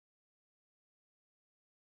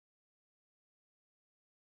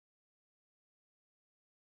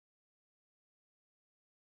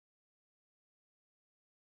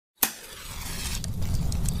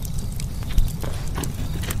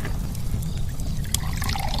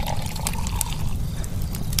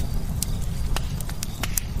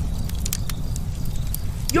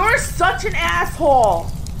such an asshole.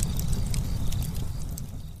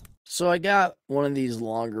 So I got one of these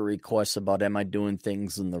longer requests about am I doing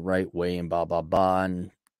things in the right way and blah, blah, blah.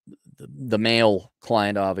 And the male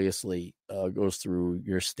client obviously goes through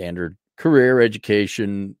your standard career,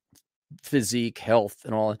 education, physique, health,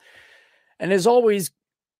 and all. And as always,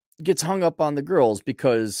 gets hung up on the girls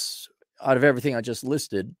because out of everything I just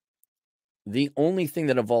listed, the only thing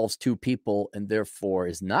that involves two people and therefore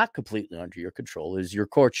is not completely under your control is your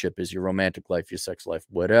courtship, is your romantic life, your sex life,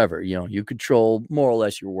 whatever. You know, you control more or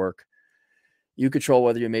less your work. You control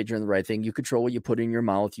whether you major in the right thing. You control what you put in your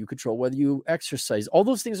mouth. You control whether you exercise. All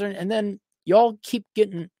those things are, and then y'all keep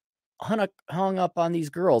getting hung up on these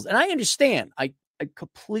girls. And I understand. I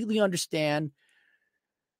completely understand.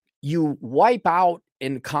 You wipe out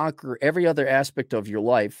and conquer every other aspect of your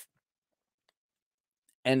life.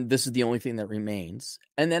 And this is the only thing that remains.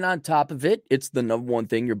 And then on top of it, it's the number one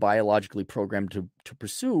thing you're biologically programmed to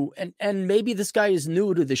pursue. And maybe this guy is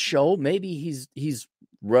new to the show. Maybe he's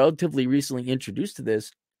relatively recently introduced to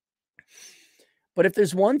this. But if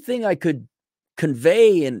there's one thing I could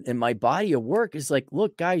convey in my body of work is like,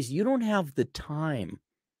 look, guys, you don't have the time.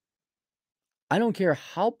 I don't care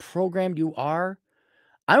how programmed you are.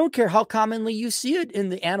 I don't care how commonly you see it in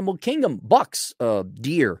the animal kingdom. Bucks,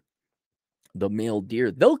 deer. The male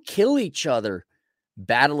deer, they'll kill each other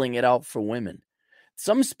battling it out for women.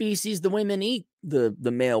 Some species, the women eat the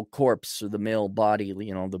male corpse or the male body,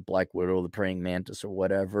 you know, the black widow, the praying mantis or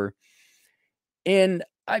whatever. And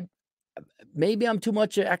maybe I'm too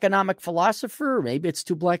much an economic philosopher. Maybe it's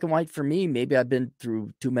too black and white for me. Maybe I've been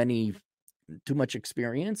through too much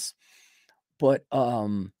experience, but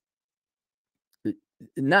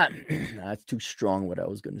that's too strong what I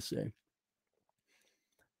was going to say.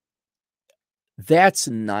 That's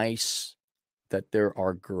nice that there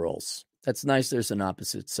are girls. That's nice there's an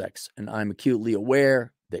opposite sex. And I'm acutely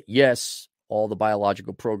aware that, yes, all the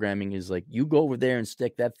biological programming is like, you go over there and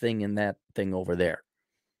stick that thing in that thing over there.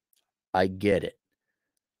 I get it.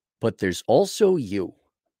 But there's also you.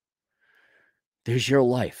 There's your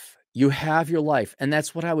life. You have your life. And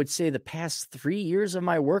that's what I would say the past 3 years of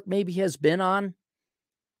my work maybe has been on.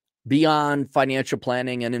 Beyond financial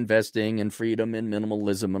planning and investing and freedom and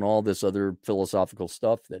minimalism and all this other philosophical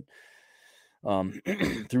stuff that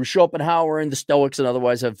through Schopenhauer and the Stoics and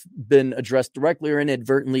otherwise have been addressed directly or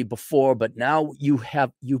inadvertently before. But now you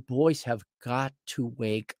boys have got to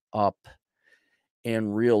wake up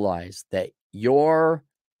and realize that your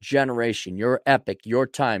generation, your epic, your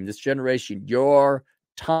time, this generation, your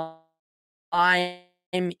time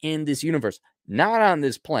in this universe, not on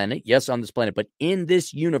this planet, yes, on this planet, but in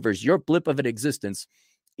this universe, your blip of an existence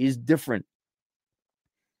is different.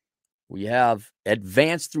 We have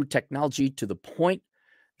advanced through technology to the point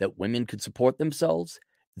that women could support themselves.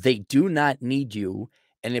 They do not need you.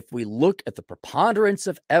 And if we look at the preponderance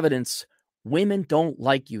of evidence, women don't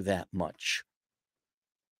like you that much.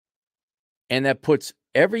 And that puts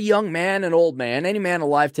every young man and old man, any man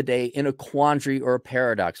alive today, in a quandary or a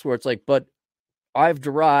paradox where it's like, but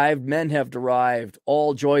men have derived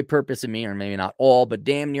all joy, purpose in me, or maybe not all, but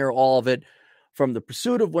damn near all of it from the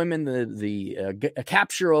pursuit of women, the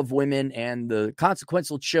capture of women, and the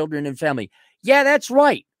consequential children and family. Yeah, that's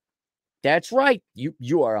right. That's right.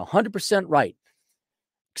 You are 100% right.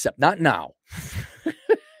 Except not now.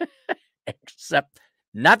 Except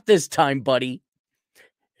not this time, buddy.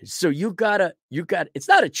 So you got, it's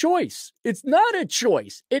not a choice. It's not a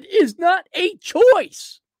choice. It is not a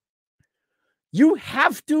choice. You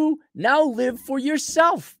have to now live for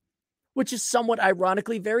yourself, which is somewhat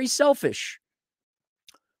ironically very selfish.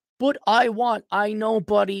 But I know,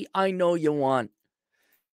 buddy, I know you want.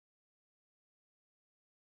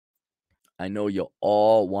 I know you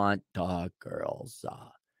all want dog girls.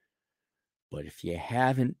 But if you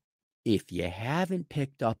haven't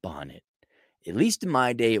picked up on it, at least in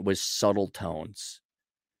my day, it was subtle tones.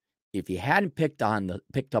 If you hadn't picked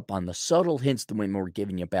up on the subtle hints the women were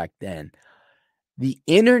giving you back then, the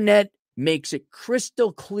internet makes it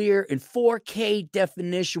crystal clear in 4K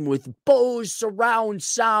definition with Bose surround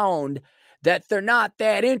sound that they're not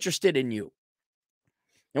that interested in you.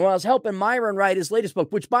 And when I was helping Myron write his latest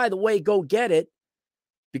book, which, by the way, go get it,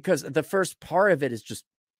 because the first part of it is just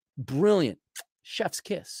brilliant. Chef's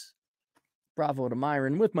kiss. Bravo to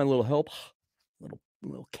Myron with my little help.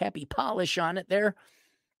 Little Cappy polish on it there.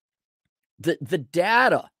 The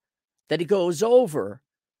data that he goes over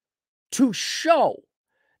to show,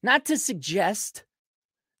 not to suggest,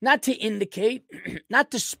 not to indicate,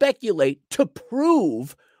 not to speculate, to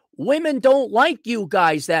prove women don't like you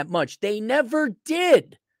guys that much. They never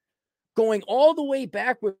did. Going all the way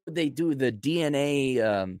back where they do the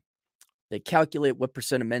DNA They calculate what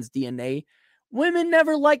percent of men's DNA. Women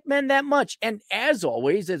never like men that much. And as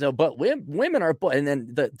always, but women are, and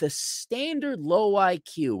then the standard low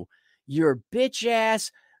IQ, your bitch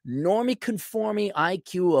ass, normie conforming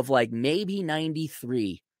IQ of like maybe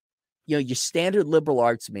 93. Your standard liberal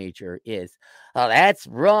arts major is, oh, that's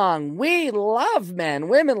wrong. We love men.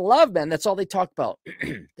 Women love men. That's all they talk about.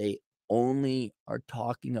 They only are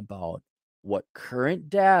talking about what current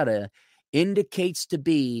data indicates to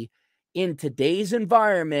be, in today's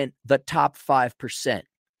environment, the top 5%.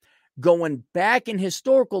 Going back in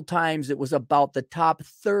historical times, it was about the top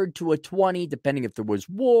third to a 20, depending if there was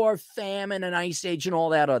war, famine, an ice age, and all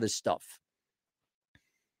that other stuff.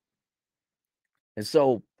 And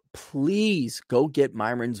so please go get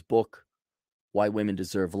Myron's book, Why Women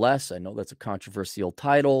Deserve Less. I know that's a controversial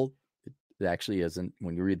title. It actually isn't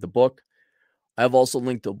when you read the book. I've also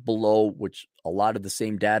linked below, which a lot of the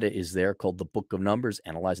same data is there, called the Book of Numbers,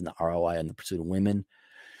 Analyzing the ROI and the Pursuit of Women.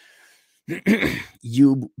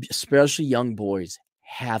 You, especially young boys,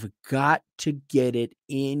 have got to get it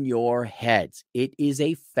in your heads. It is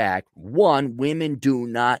a fact. One, women do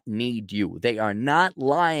not need you. They are not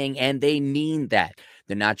lying, and they mean that.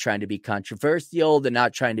 They're not trying to be controversial. They're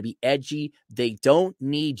not trying to be edgy. They don't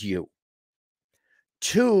need you.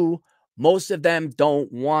 Two, most of them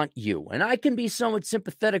don't want you. And I can be somewhat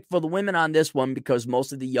sympathetic for the women on this one, because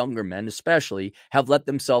most of the younger men, especially, have let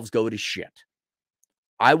themselves go to shit.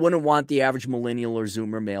 I wouldn't want the average millennial or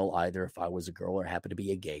Zoomer male either if I was a girl or happened to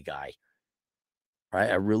be a gay guy.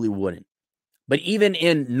 Right? I really wouldn't. But even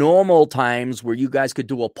in normal times where you guys could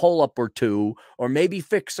do a pull-up or two, or maybe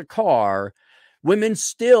fix a car, women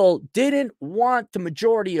still didn't want the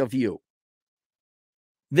majority of you.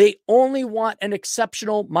 They only want an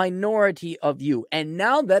exceptional minority of you. And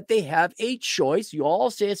now that they have a choice, you all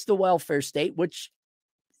say it's the welfare state, which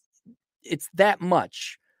it's that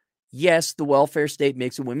much. Yes, the welfare state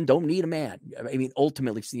makes it women don't need a man. I mean,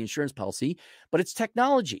 ultimately, it's the insurance policy, but it's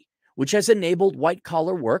technology, which has enabled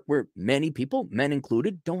white-collar work where many people, men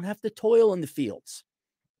included, don't have to toil in the fields.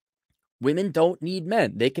 Women don't need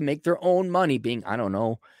men. They can make their own money being, I don't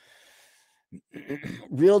know,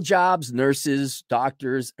 real jobs, nurses,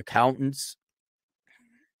 doctors, accountants,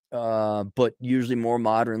 but usually more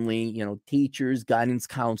modernly, teachers, guidance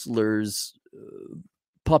counselors,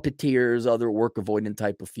 puppeteers, other work avoidant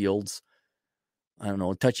type of fields. I don't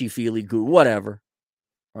know, touchy-feely goo, whatever.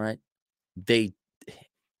 All right.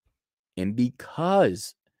 And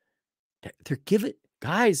because they're given,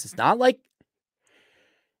 guys, it's not like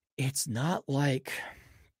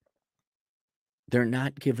they're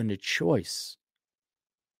not given a choice.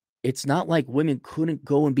 It's not like women couldn't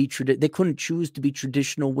go and they couldn't choose to be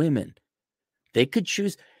traditional women. They could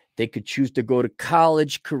choose to go to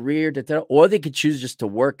college, career, or they could choose just to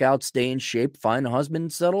work out, stay in shape, find a husband,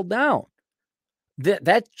 and settle down.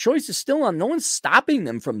 That choice is still on. No one's stopping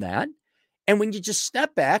them from that. And when you just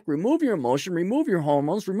step back, remove your emotion, remove your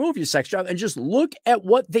hormones, remove your sex drive, and just look at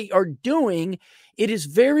what they are doing, it is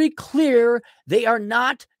very clear they are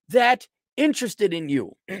not that interested in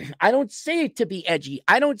you. I don't say it to be edgy.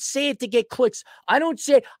 I don't say it to get clicks. I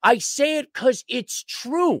say it because it's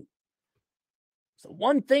true. So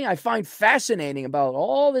one thing I find fascinating about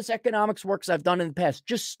all this economics works I've done in the past,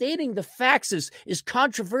 just stating the facts is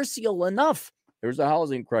controversial enough. There's a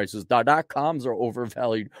housing crisis. .coms are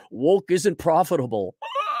overvalued. Woke isn't profitable.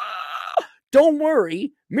 Don't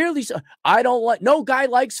worry. No guy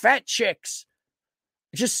likes fat chicks.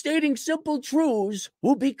 Just stating simple truths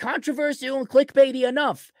will be controversial and clickbaity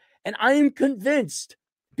enough. And I am convinced,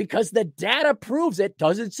 because the data proves it,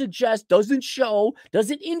 doesn't suggest, doesn't show,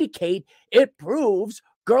 doesn't indicate, it proves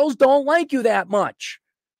girls don't like you that much.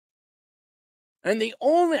 And the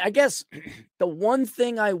one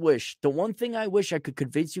thing I wish I could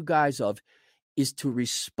convince you guys of is to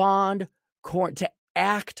respond, to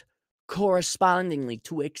act correspondingly,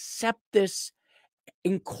 to accept this,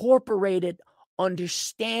 incorporate it,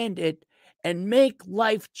 understand it, and make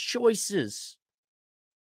life choices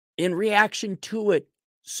in reaction to it,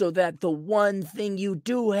 so that the one thing you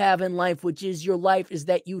do have in life, which is your life, is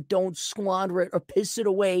that you don't squander it or piss it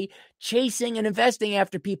away chasing and investing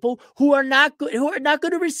after people who are not going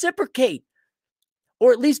to reciprocate,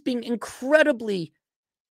 or at least being incredibly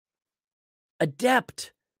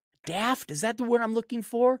daft, is that the word I'm looking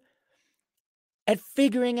for, at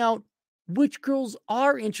figuring out which girls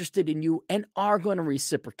are interested in you and are going to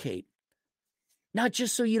reciprocate. Not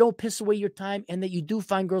just so you don't piss away your time, and that you do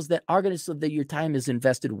find girls that are going to, so that your time is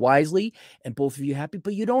invested wisely and both of you happy,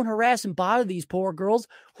 but you don't harass and bother these poor girls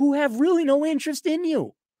who have really no interest in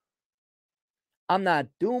you. I'm not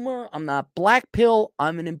doomer. I'm not black pill.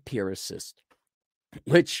 I'm an empiricist,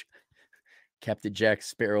 which Captain Jack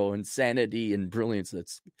Sparrow, insanity and brilliance.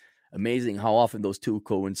 That's amazing how often those two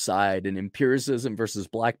coincide. And empiricism versus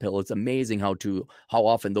black pill, it's amazing how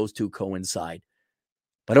often those two coincide.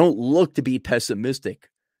 But I don't look to be pessimistic.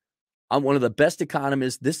 I'm one of the best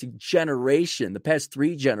economists this generation, the past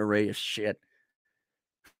 3 generations. Shit.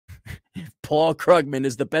 Paul Krugman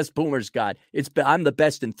is the best boomers got. I'm the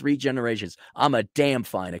best in 3 generations. I'm a damn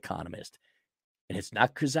fine economist. And it's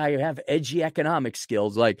not because I have edgy economic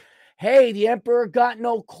skills like, hey, the emperor got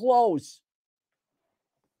no clothes.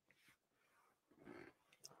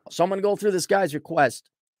 So I'm going to go through this guy's request.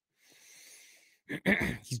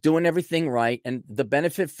 He's doing everything right. And the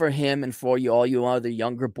benefit for him and for you, all you other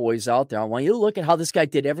younger boys out there, I want you to look at how this guy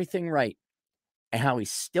did everything right and how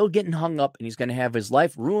he's still getting hung up and he's going to have his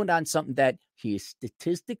life ruined on something that he is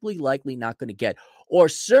statistically likely not going to get. Or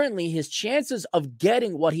certainly his chances of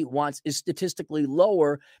getting what he wants is statistically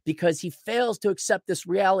lower because he fails to accept this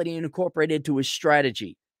reality and incorporate it into his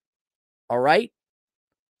strategy. All right?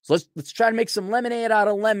 So let's try to make some lemonade out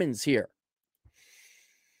of lemons here.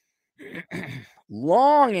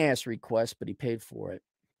 Long ass request, but he paid for it.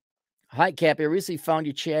 Hi, Cappy. I recently found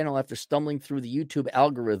your channel after stumbling through the YouTube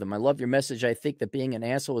algorithm. I love your message. I think that being an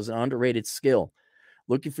asshole is an underrated skill.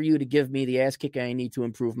 Looking for you to give me the ass kick I need to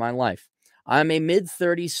improve my life. I'm a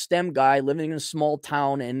mid-30s STEM guy living in a small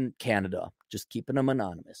town in Canada. Just keeping them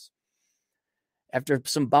anonymous. After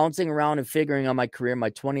some bouncing around and figuring out my career in my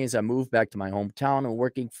 20s, I moved back to my hometown and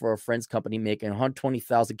working for a friend's company making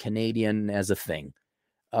 120,000 Canadian as a thing.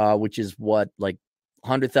 Which is what, like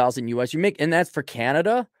 100,000 US you make, and that's for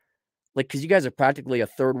Canada, like, because you guys are practically a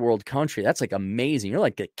third world country. That's like amazing. You're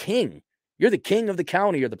like a king. You're the king of the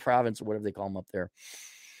county or the province or whatever they call them up there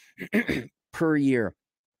per year.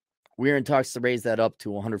 We're in talks to raise that up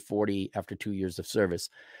to 140 after 2 years of service.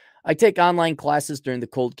 I take online classes during the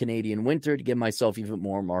cold Canadian winter to give myself even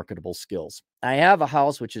more marketable skills. I have a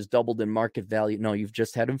house which has doubled in market value. No, you've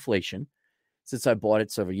just had inflation since I bought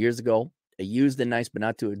it several years ago. A used and nice, but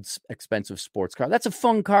not too expensive sports car. That's a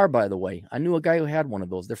fun car, by the way. I knew a guy who had one of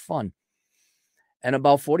those. They're fun. And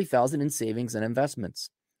about 40,000 in savings and investments.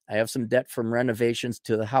 I have some debt from renovations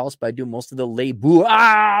to the house, but I do most of the labor.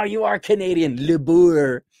 Ah, you are Canadian.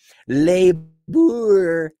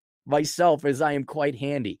 Labor myself, as I am quite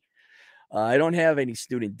handy. I don't have any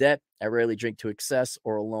student debt. I rarely drink to excess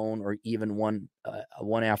or alone or even one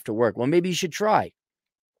after work. Well, maybe you should try.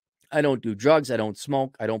 I don't do drugs. I don't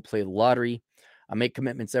smoke. I don't play the lottery. I make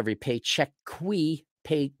commitments every paycheck.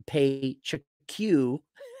 Paycheck.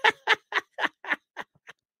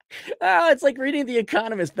 It's like reading The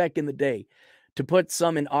Economist back in the day. To put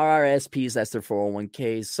some in RRSPs, that's their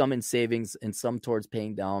 401ks, some in savings, and some towards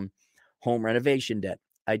paying down home renovation debt.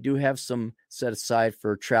 I do have some set aside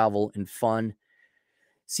for travel and fun.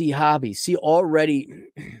 See, hobbies. See, already,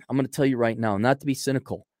 I'm going to tell you right now, not to be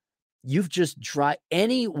cynical. You've just dried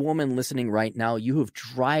any woman listening right now. You have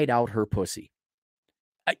dried out her pussy.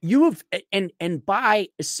 You have, and by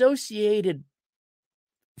associated,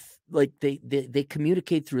 like they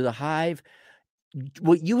communicate through the hive.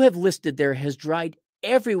 What you have listed there has dried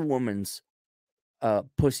every woman's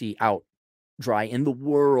pussy out dry in the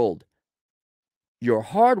world. You're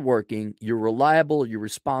hardworking, you're reliable, you're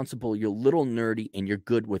responsible, you're a little nerdy, and you're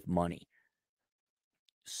good with money.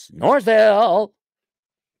 Snorzel.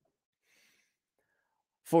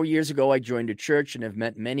 4 years ago, I joined a church and have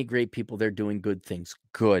met many great people there doing good things.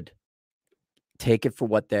 Good. Take it for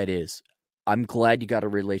what that is. I'm glad you got a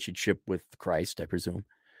relationship with Christ, I presume.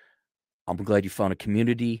 I'm glad you found a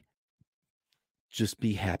community. Just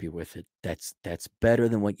be happy with it. That's better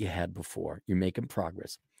than what you had before. You're making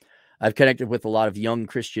progress. I've connected with a lot of young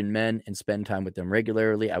Christian men and spend time with them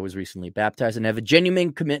regularly. I was recently baptized and have a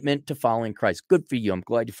genuine commitment to following Christ. Good for you. I'm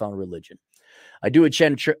glad you found a religion. I do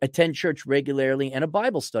attend church regularly and a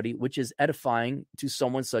Bible study, which is edifying to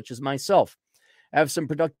someone such as myself. I have some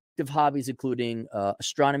productive hobbies, including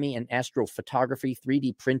astronomy and astrophotography,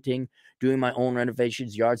 3D printing, doing my own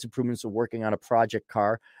renovations, yards improvements, or working on a project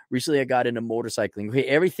car. Recently, I got into motorcycling. Okay,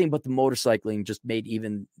 everything but the motorcycling just made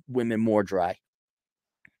even women more dry.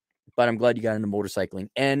 But I'm glad you got into motorcycling.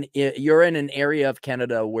 And you're in an area of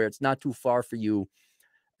Canada where it's not too far for you.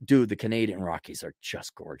 Dude, the Canadian Rockies are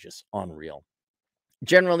just gorgeous. Unreal.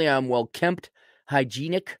 Generally, I'm well-kempt,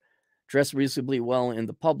 hygienic, dress reasonably well in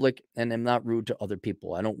the public, and am not rude to other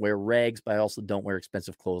people. I don't wear rags, but I also don't wear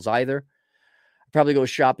expensive clothes either. I probably go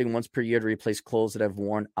shopping once per year to replace clothes that I've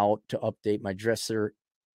worn out to update my dresser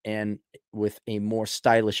and with a more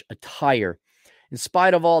stylish attire. In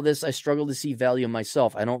spite of all this, I struggle to see value in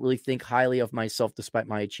myself. I don't really think highly of myself despite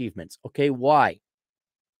my achievements. Okay, why?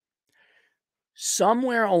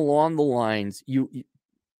 Somewhere along the lines,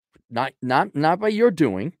 not by your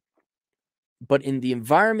doing, but in the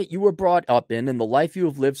environment you were brought up in and the life you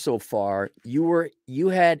have lived so far, you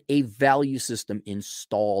had a value system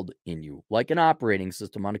installed in you. Like an operating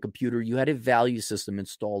system on a computer, you had a value system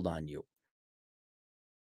installed on you.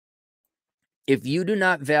 If you do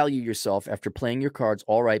not value yourself after playing your cards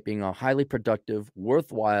all right, being a highly productive,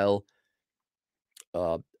 worthwhile,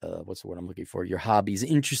 what's the word I'm looking for? Your hobbies,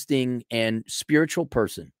 interesting and spiritual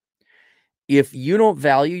person. If you don't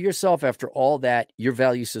value yourself after all that, your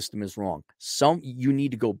value system is wrong. You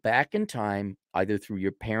need to go back in time, either through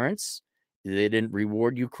your parents, they didn't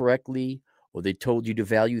reward you correctly, or they told you to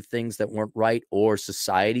value things that weren't right, or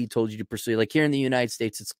society told you to pursue. Like here in the United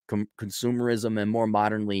States, it's consumerism, and more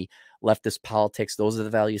modernly, leftist politics. Those are the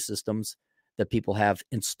value systems that people have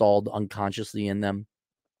installed unconsciously in them.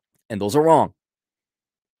 And those are wrong.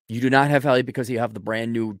 You do not have value because you have the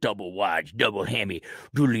brand new double wide, double hammy,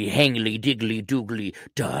 doodly hangly, diggly, doogly,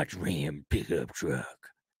 Dodge Ram pickup truck.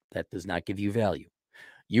 That does not give you value.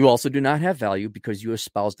 You also do not have value because you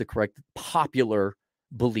espouse the correct popular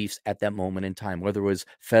beliefs at that moment in time, whether it was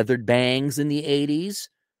feathered bangs in the 80s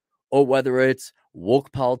or whether it's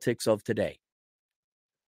woke politics of today.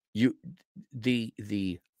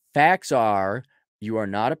 The facts are, you are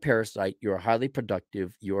not a parasite. You are highly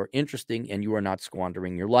productive. You are interesting, and you are not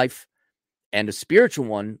squandering your life. And a spiritual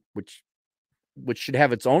one, which should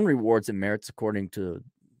have its own rewards and merits according to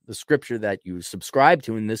the scripture that you subscribe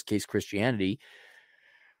to, in this case, Christianity.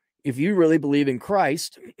 If you really believe in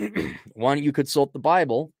Christ, why don't you consult the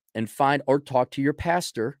Bible and find or talk to your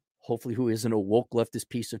pastor, hopefully who isn't a woke leftist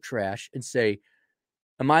piece of trash, and say,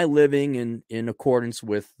 am I living in accordance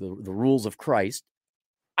with the rules of Christ?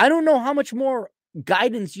 I don't know how much more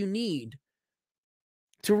guidance you need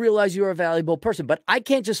to realize you're a valuable person, but I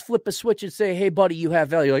can't just flip a switch and say, hey, buddy, you have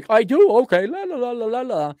value. Like, I do? Okay, la, la, la, la, la,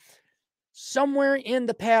 la. Somewhere in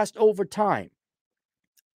the past, over time,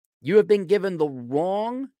 you have been given the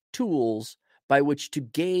wrong tools by which to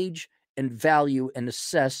gauge and value and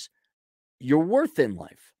assess your worth in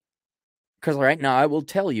life. Because right now, I will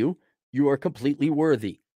tell you, you are completely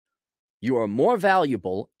worthy. You are more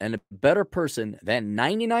valuable and a better person than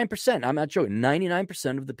 99%. I'm not joking.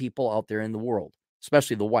 99% of the people out there in the world,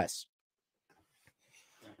 especially the West.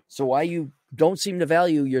 So why you don't seem to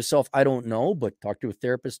value yourself, I don't know, but talk to a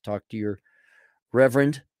therapist, talk to your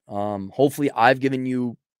reverend. Hopefully I've given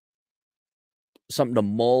you something to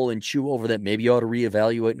mull and chew over that maybe you ought to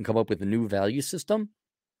reevaluate and come up with a new value system.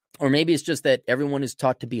 Or maybe it's just that everyone is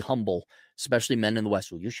taught to be humble, especially men in the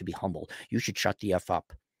West. Well, you should be humble. You should shut the F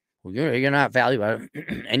up. Well, you're not valuable.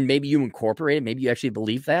 And maybe you incorporate it. Maybe you actually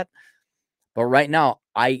believe that. But right now,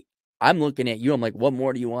 I'm looking at you. I'm like, what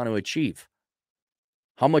more do you want to achieve?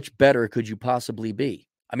 How much better could you possibly be?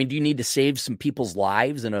 I mean, do you need to save some people's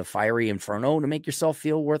lives in a fiery inferno to make yourself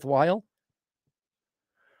feel worthwhile?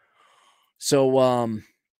 So,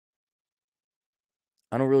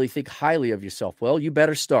 I don't really think highly of yourself. Well, you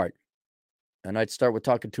better start. And I'd start with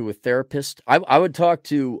talking to a therapist. I would talk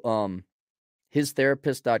to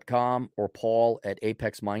histherapist.com or Paul at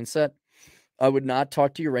Apex Mindset. I would not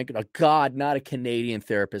talk to your rank. Oh, God, not a Canadian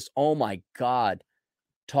therapist. Oh, my God.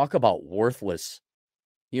 Talk about worthless.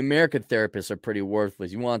 The American therapists are pretty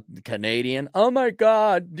worthless. You want the Canadian? Oh, my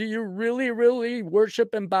God. Do you really, really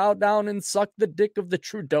worship and bow down and suck the dick of the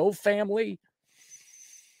Trudeau family?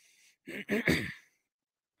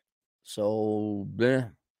 So,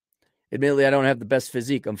 admittedly, I don't have the best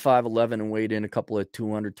physique. I'm 5'11" and weighed in a couple of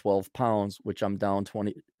 212 pounds, which I'm down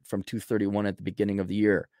 20 from 231 at the beginning of the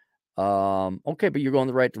year. Okay, but you're going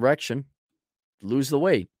the right direction. Lose the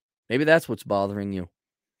weight. Maybe that's what's bothering you.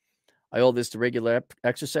 I owe this to regular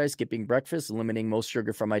exercise, skipping breakfast, eliminating most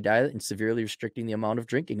sugar from my diet, and severely restricting the amount of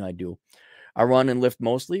drinking I do. I run and lift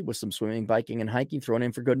mostly, with some swimming, biking, and hiking thrown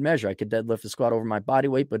in for good measure. I could deadlift and squat over my body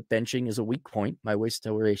weight, but benching is a weak point. My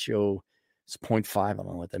waist-to ratio is 0.5. I don't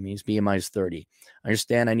know what that means. BMI is 30. I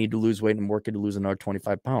understand I need to lose weight and working to lose another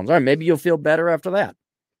 25 pounds. All right, maybe you'll feel better after that.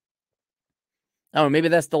 I don't know, maybe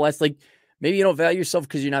that's the last, maybe you don't value yourself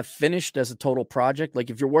because you're not finished as a total project. Like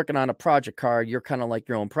if you're working on a project car, you're kind of like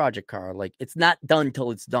your own project car. Like it's not done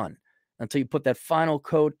till it's done. Until you put that final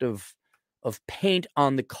coat of paint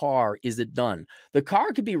on the car, is it done? The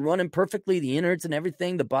car could be running perfectly, the innards and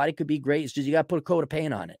everything. The body could be great. It's just you got to put a coat of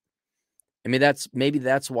paint on it. I mean, maybe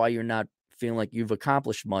that's why you're not feeling like you've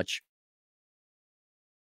accomplished much,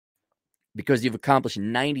 because you've accomplished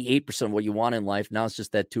 98% of what you want in life. Now it's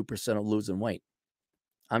just that 2% of losing weight.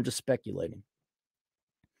 I'm just speculating.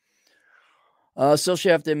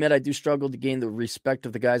 Socially, I have to admit, I do struggle to gain the respect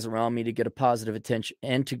of the guys around me to get a positive attention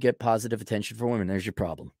and to get positive attention for women. There's your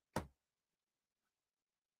problem.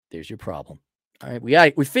 All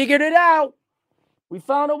right, we figured it out. We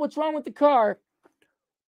found out what's wrong with the car.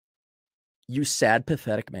 You sad,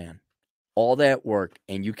 pathetic man. All that work,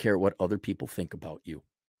 and you care what other people think about you.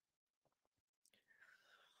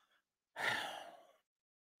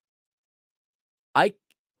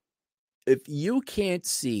 If you can't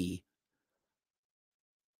see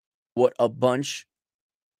what a bunch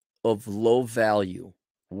of low value,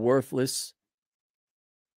 worthless,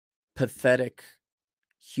 pathetic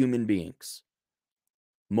human beings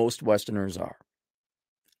most Westerners are,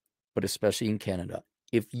 but especially in Canada,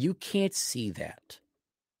 if you can't see that,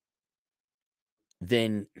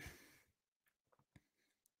 then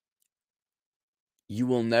you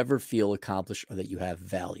will never feel accomplished or that you have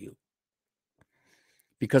value.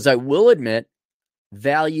 Because I will admit,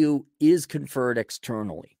 value is conferred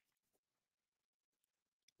externally.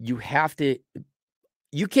 You can't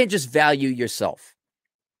just value yourself.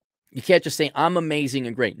 You can't just say, I'm amazing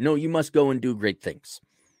and great. No, you must go and do great things.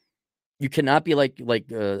 You cannot be like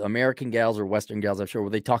American gals or Western gals, I'm sure,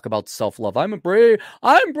 where they talk about self-love. I'm brave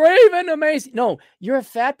and amazing. No, you're a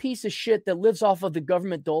fat piece of shit that lives off of the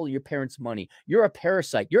government dole of your parents' money. You're a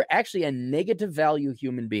parasite. You're actually a negative value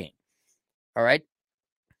human being. All right?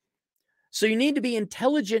 So you need to be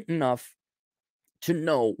intelligent enough to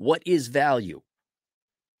know what is value.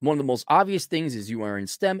 One of the most obvious things is you are in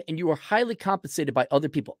STEM and you are highly compensated by other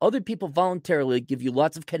people. Other people voluntarily give you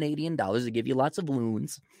lots of Canadian dollars. They give you lots of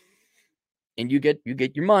loons. And you get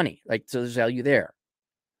your money. Like, so there's value there.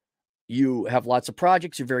 You have lots of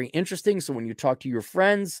projects. You're very interesting. So when you talk to your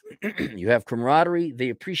friends, you have camaraderie. They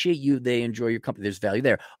appreciate you. They enjoy your company. There's value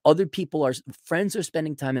there. Friends are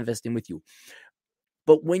spending time investing with you.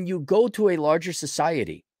 But when you go to a larger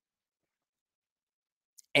society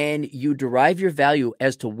and you derive your value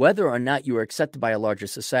as to whether or not you are accepted by a larger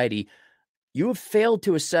society, you have failed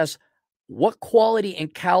to assess what quality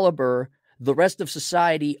and caliber the rest of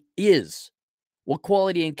society is, what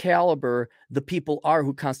quality and caliber the people are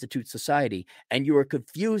who constitute society. And you are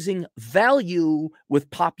confusing value with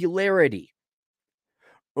popularity.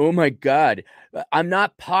 Oh my God, I'm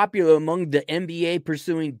not popular among the NBA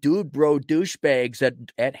pursuing dude bro douchebags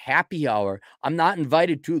at happy hour. I'm not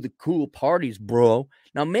invited to the cool parties, bro.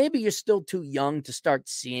 Now, maybe you're still too young to start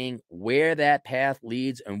seeing where that path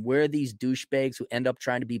leads and where these douchebags who end up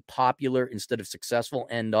trying to be popular instead of successful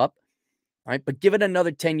end up. All right, but give it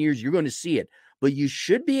another 10 years, you're going to see it. But you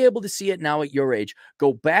should be able to see it now at your age.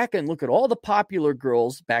 Go back and look at all the popular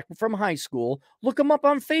girls back from high school. Look them up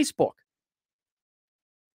on Facebook.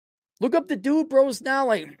 Look up the dude bros now,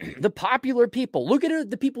 like the popular people. Look at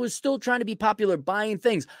the people who are still trying to be popular, buying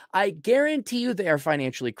things. I guarantee you they are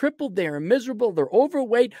financially crippled, they are miserable, they're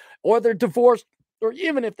overweight, or they're divorced, or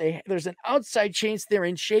even if there's an outside chance they're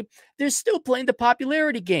in shape, they're still playing the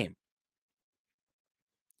popularity game.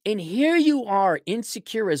 And here you are,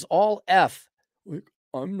 insecure as all F. Like,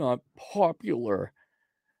 I'm not popular.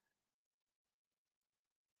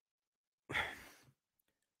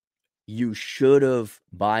 You should have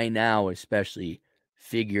by now, especially,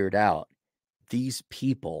 figured out these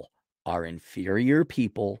people are inferior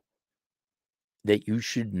people that you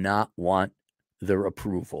should not want their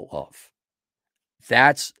approval of.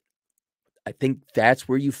 I think that's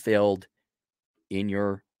where you failed in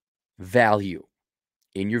your value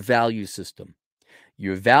system.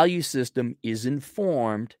 Your value system is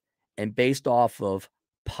informed and based off of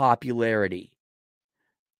popularity,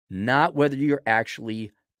 not whether you're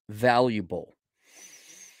actually valuable.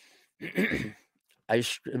 I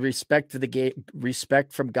respect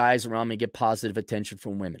from guys around me, get positive attention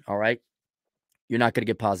from women. All right. You're not going to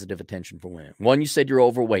get positive attention from women. One, you said you're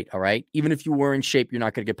overweight. All right. Even if you were in shape, you're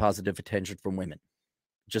not going to get positive attention from women.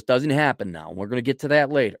 It just doesn't happen now. We're going to get to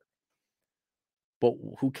that later. But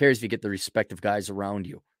who cares if you get the respect of guys around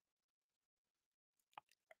you?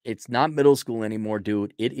 It's not middle school anymore,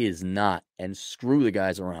 dude. It is not. And screw the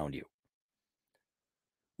guys around you.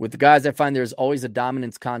 With the guys, I find there's always a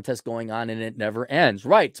dominance contest going on and it never ends.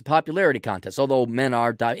 Right, it's a popularity contest, although men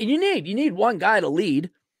are dominant. And you need one guy to lead.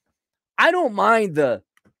 I don't mind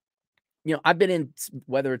I've been in,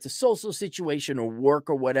 whether it's a social situation or work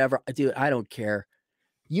or whatever, dude, I don't care.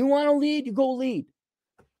 You want to lead, you go lead.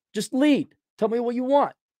 Just lead. Tell me what you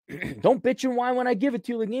want. Don't bitch and whine when I give it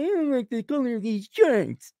to you. Like, I don't like the color of these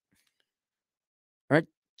shirts. All right.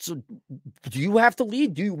 So do you have to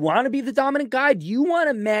lead? Do you want to be the dominant guy? Do you want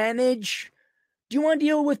to manage? Do you want to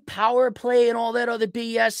deal with power play and all that other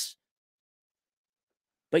BS?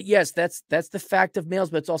 But yes, that's the fact of males,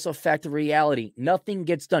 but it's also a fact of reality. Nothing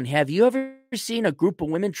gets done. Have you ever seen a group of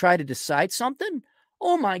women try to decide something?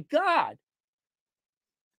 Oh my God.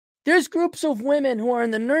 There's groups of women who are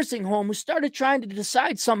in the nursing home who started trying to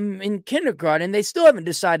decide something in kindergarten, and they still haven't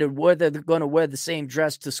decided whether they're going to wear the same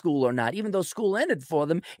dress to school or not, even though school ended for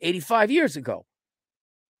them 85 years ago.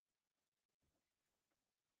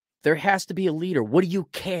 There has to be a leader. What do you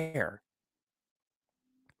care?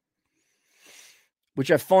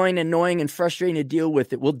 Which I find annoying and frustrating to deal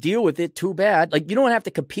with it. We'll deal with it, too bad. Like, you don't have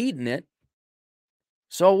to compete in it.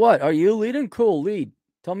 So what? Are you leading? Cool, lead.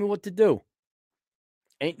 Tell me what to do.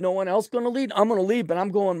 Ain't no one else going to lead? I'm going to lead, but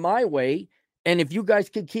I'm going my way. And if you guys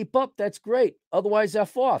can keep up, that's great. Otherwise,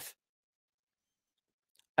 F off.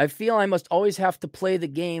 I feel I must always have to play the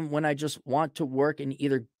game when I just want to work and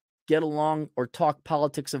either get along or talk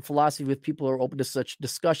politics and philosophy with people who are open to such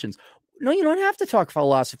discussions. No, you don't have to talk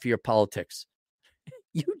philosophy or politics.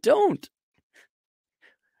 You don't.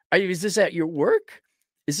 Is this at your work?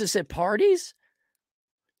 Is this at parties?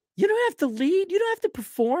 You don't have to lead. You don't have to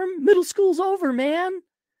perform. Middle school's over, man.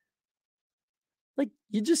 Like,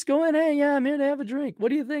 you just go in, hey, yeah, I'm here to have a drink. What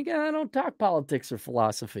do you think? I don't talk politics or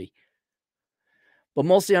philosophy. But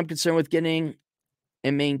mostly I'm concerned with getting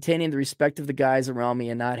and maintaining the respect of the guys around me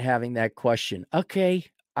and not having that question. Okay,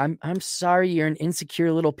 I'm sorry you're an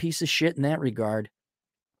insecure little piece of shit in that regard.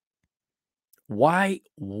 Why?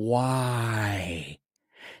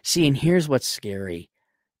 See, and here's what's scary.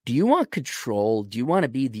 Do you want control? Do you want to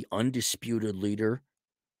be the undisputed leader?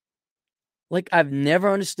 Like, I've never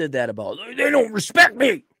understood that about, they don't respect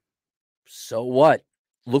me. So what?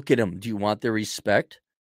 Look at them. Do you want their respect?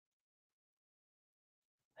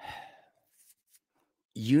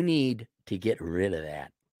 You need to get rid of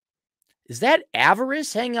that. Is that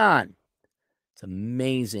avarice? Hang on. It's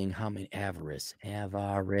amazing how many avarice.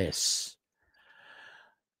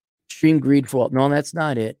 Extreme greed for no, that's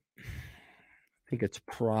not it. I think it's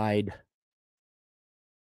pride.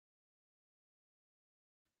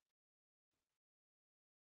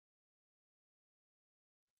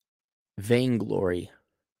 Vainglory.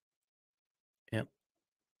 Yep.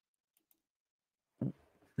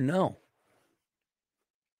 No.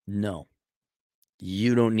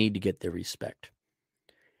 You don't need to get their respect.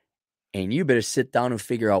 And you better sit down and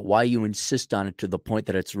figure out why you insist on it to the point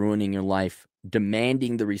that it's ruining your life,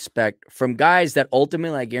 demanding the respect from guys that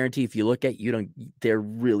ultimately, I guarantee, if you look at they're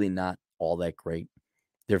really not all that great.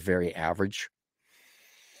 They're very average.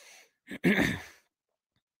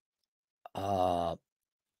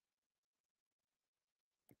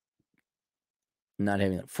 Not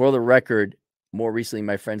having that. For the record, more recently,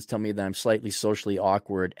 my friends tell me that I'm slightly socially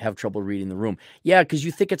awkward, have trouble reading the room. Yeah, because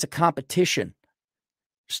you think it's a competition.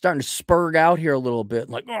 Starting to spurg out here a little bit.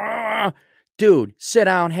 Like, dude, sit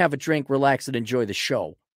down, have a drink, relax, and enjoy the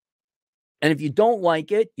show. And if you don't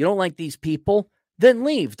like it, you don't like these people, then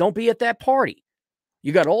leave. Don't be at that party.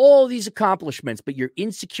 You got all these accomplishments, but you're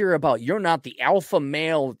insecure about you're not the alpha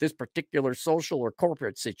male of this particular social or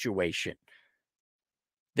corporate situation.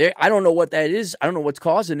 I don't know what that is. I don't know what's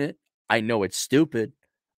causing it. I know it's stupid.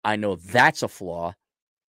 I know that's a flaw.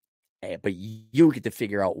 But you get to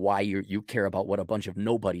figure out why you care about what a bunch of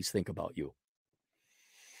nobodies think about you.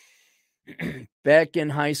 Back in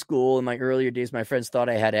high school, in my earlier days, my friends thought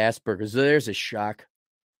I had Asperger's. There's a shock.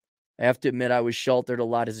 I have to admit I was sheltered a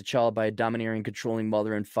lot as a child by a domineering, controlling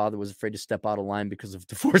mother, and father was afraid to step out of line because of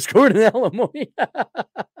divorce court and alimony.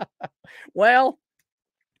 Well,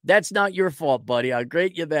 that's not your fault, buddy. I'll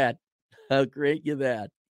grant you that. Oh,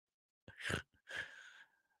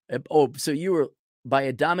 so you were by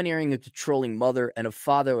a domineering and controlling mother and a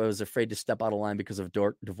father who was afraid to step out of line because of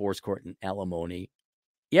divorce court and alimony.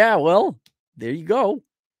 Yeah, well, there you go.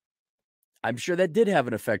 I'm sure that did have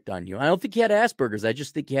an effect on you. I don't think you had Asperger's. I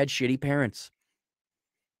just think you had shitty parents.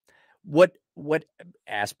 What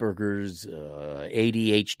Asperger's,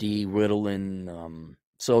 ADHD, Ritalin,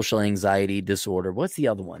 social anxiety disorder. What's the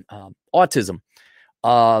other one? Autism.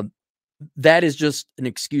 That is just an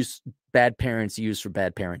excuse bad parents use for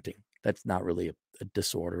bad parenting. That's not really a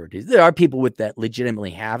disorder. There are people with that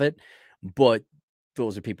legitimately have it, but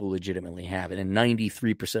those are people who legitimately have it. And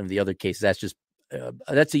 93% of the other cases,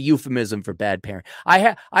 that's a euphemism for bad parent. I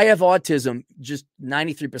have autism. Just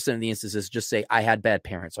 93% of the instances just say I had bad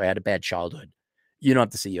parents or I had a bad childhood. You don't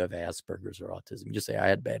have to say you have Asperger's or autism. You just say I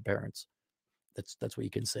had bad parents. That's what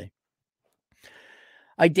you can say.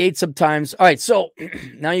 I date sometimes. All right, so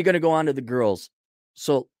now you're going to go on to the girls.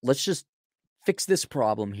 So let's just fix this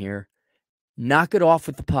problem here. Knock it off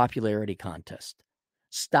with the popularity contest.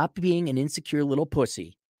 Stop being an insecure little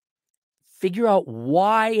pussy. Figure out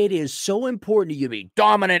why it is so important to you to be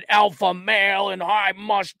dominant alpha male and I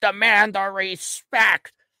must demand the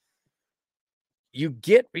respect. You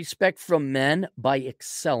get respect from men by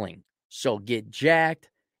excelling. So get jacked,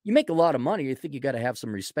 You make a lot of money. You think you got to have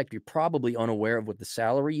some respect. You're probably unaware of what the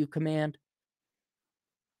salary you command,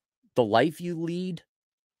 the life you lead.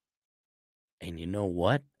 And you know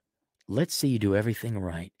what? Let's say you do everything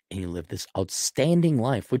right and you live this outstanding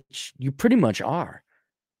life, which you pretty much are.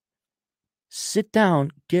 Sit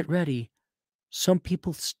down, get ready. Some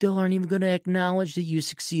people still aren't even going to acknowledge that you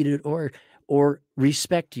succeeded or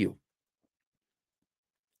respect you.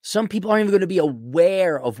 Some people aren't even going to be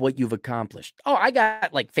aware of what you've accomplished. Oh, I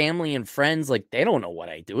got like family and friends, like they don't know what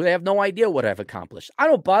I do. They have no idea what I've accomplished. I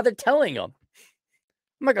don't bother telling them.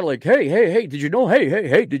 I'm not going to like, hey, did you know?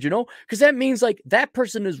 Hey, did you know? Because that means like that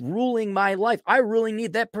person is ruling my life. I really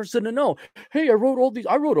need that person to know. Hey, I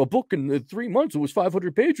wrote a book in 3 months. It was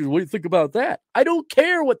 500 pages. What do you think about that? I don't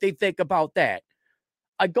care what they think about that.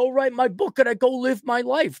 I go write my book and I go live my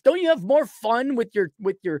life. Don't you have more fun with your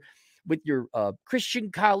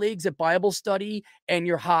Christian colleagues at Bible study and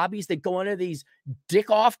your hobbies that go into these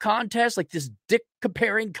dick off contests, like this dick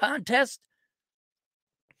comparing contest?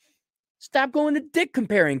 Stop going to dick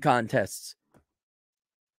comparing contests.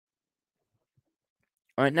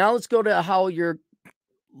 All right, now let's go to how you're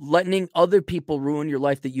letting other people ruin your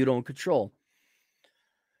life that you don't control.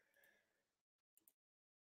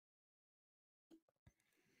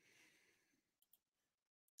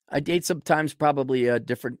 I date sometimes probably a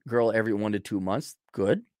different girl every 1 to 2 months.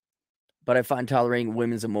 Good. But I find tolerating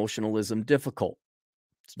women's emotionalism difficult.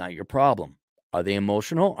 It's not your problem. Are they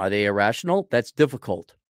emotional? Are they irrational? That's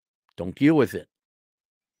difficult. Don't deal with it.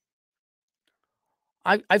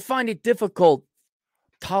 I find it difficult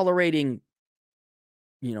tolerating,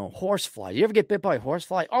 horseflies. You ever get bit by a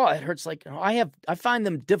horsefly? Oh, it hurts. Like I find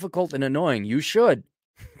them difficult and annoying. You should.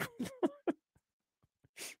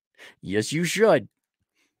 Yes, you should.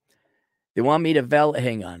 They want me to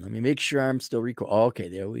hang on. Let me make sure I'm still recording. Oh, okay,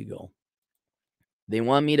 there we go. They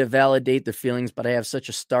want me to validate their feelings, but I have such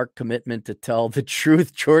a stark commitment to tell the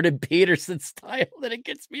truth, Jordan Peterson style, that it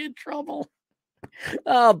gets me in trouble.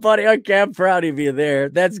 Oh, buddy, okay, I'm proud of you there.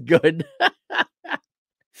 That's good.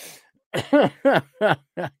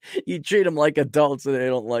 You treat them like adults and they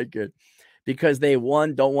don't like it because they,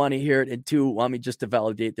 1, don't want to hear it, and 2, want me just to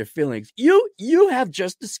validate their feelings. You have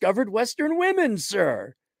just discovered Western women,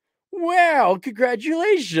 sir. Wow,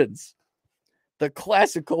 congratulations. The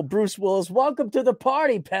classical Bruce Willis. Welcome to the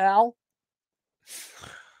party, pal.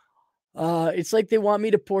 It's like they want me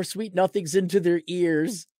to pour sweet nothings into their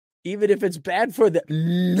ears, even if it's bad for them.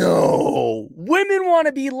 No. Women want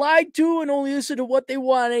to be lied to and only listen to what they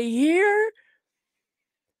want to hear?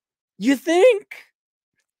 You think?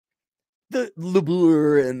 The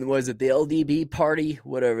and was it the LDB party?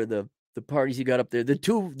 Whatever the parties you got up there. The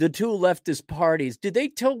two leftist parties. Did they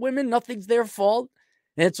tell women nothing's their fault?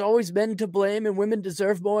 And it's always men to blame and women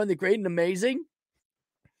deserve more and they're great and amazing?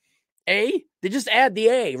 A? They just add the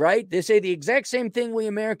A, right? They say the exact same thing we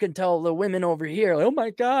American tell the women over here. Like, oh my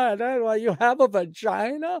God, you have a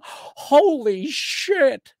vagina? Holy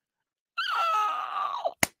shit.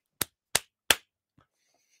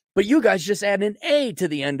 But you guys just add an A to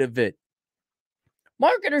the end of it.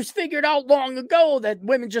 Marketers figured out long ago that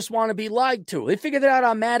women just want to be lied to. They figured it out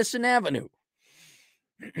on Madison Avenue.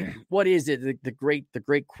 What is it? The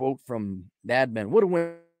great quote from Mad Men. What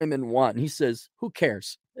do women want? And he says, who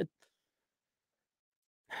cares?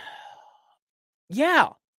 Yeah,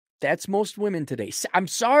 that's most women today. I'm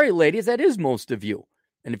sorry, ladies, that is most of you.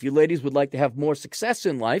 And if you ladies would like to have more success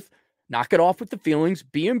in life, knock it off with the feelings,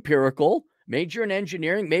 be empirical, major in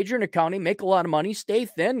engineering, major in accounting, make a lot of money, stay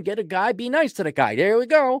thin, get a guy, be nice to the guy. There we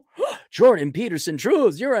go. Jordan Peterson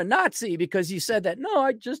truths. You're a Nazi because you said that. No,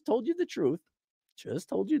 I just told you the truth. Just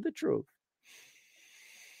told you the truth.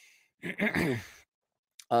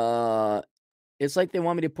 It's like they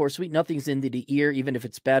want me to pour sweet nothings into the ear, even if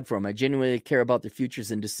it's bad for them. I genuinely care about their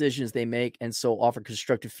futures and decisions they make, and so offer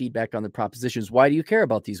constructive feedback on their propositions. Why do you care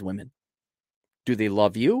about these women? Do they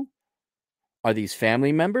love you? Are these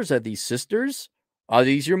family members? Are these sisters? Are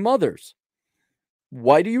these your mothers?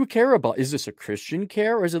 Why do you care about? Is this a Christian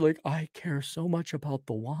care, or is it like, I care so much about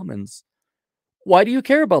the womans? Why do you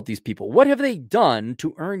care about these people? What have they done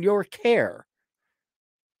to earn your care?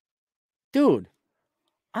 Dude,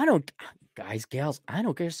 guys, gals, I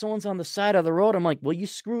don't care if someone's on the side of the road. I'm like, well, you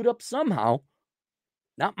screwed up somehow.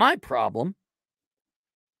 Not my problem.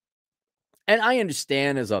 And I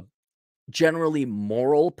understand as a generally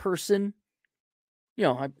moral person,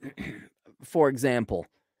 for example,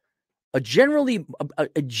 a genuinely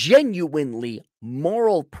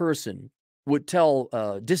moral person would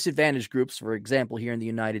tell disadvantaged groups, for example, here in the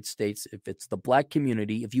United States, if it's the black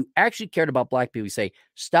community, if you actually cared about black people, you say,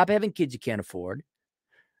 stop having kids you can't afford.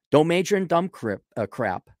 Don't major in dumb crap.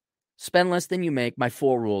 Spend less than you make. My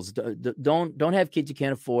 4 rules. Don't have kids you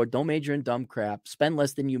can't afford. Don't major in dumb crap. Spend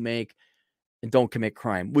less than you make, and don't commit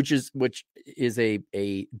crime, which is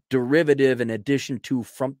a derivative in addition to,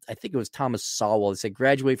 from, I think it was Thomas Sowell. They said,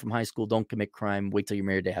 graduate from high school, don't commit crime, wait till you're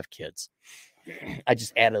married to have kids. I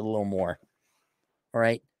just added a little more. All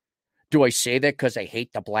right. Do I say that because I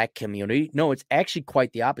hate the black community? No, it's actually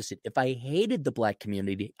quite the opposite. If I hated the black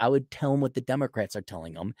community, I would tell them what the Democrats are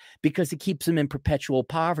telling them, because it keeps them in perpetual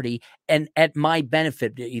poverty and at my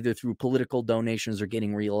benefit, either through political donations or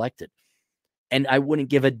getting reelected. And I wouldn't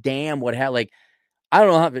give a damn what happened. Like, I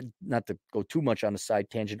don't know how, not to go too much on a side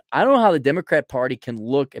tangent, I don't know how the Democrat Party can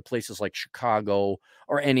look at places like Chicago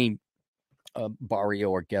or any barrio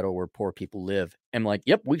or ghetto where poor people live and like,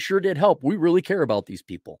 yep, we sure did help. We really care about these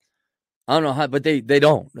people. I don't know how, but they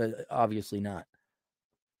don't, obviously not.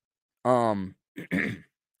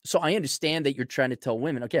 So I understand that you're trying to tell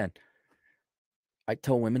women, again, I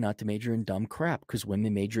tell women not to major in dumb crap because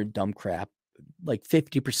women major in dumb crap like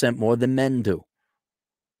 50% more than men do.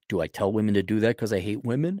 Do I tell women to do that because I hate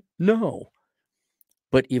women? No.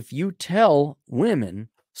 But if you tell women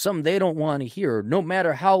something they don't want to hear, no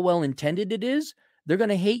matter how well intended it is, they're going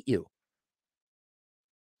to hate you.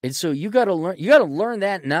 And so you got to learn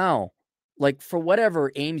that now. Like, for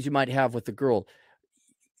whatever aims you might have with a girl,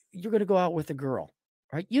 you're going to go out with a girl,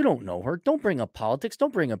 right? You don't know her. Don't bring up politics.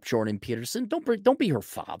 Don't bring up Jordan Peterson. Don't be her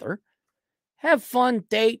father. Have fun,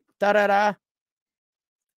 date, da-da-da.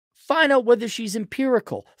 Find out whether she's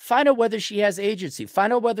empirical. Find out whether she has agency.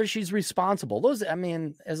 Find out whether she's responsible. Those, I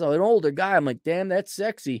mean, as an older guy, I'm like, damn, that's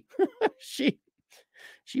sexy. She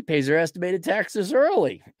pays her estimated taxes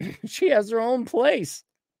early. She has her own place.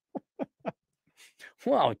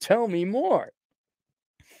 Wow, tell me more.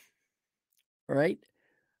 Right?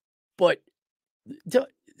 But don't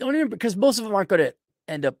even, because most of them aren't going to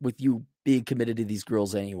end up with you being committed to these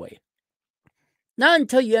girls anyway. Not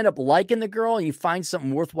until you end up liking the girl and you find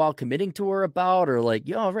something worthwhile committing to her about, or like,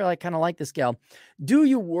 yo, I really kind of like this gal. Do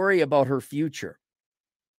you worry about her future?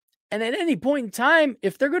 And at any point in time,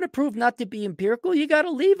 if they're going to prove not to be empirical, you got to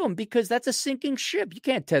leave them, because that's a sinking ship. You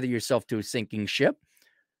can't tether yourself to a sinking ship.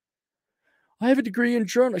 I have a degree in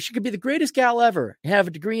journalism. She could be the greatest gal ever. You have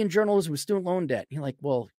a degree in journalism with student loan debt. You're like,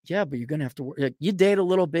 well, yeah, but you're going to have to work. Like, you date a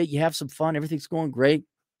little bit. You have some fun. Everything's going great.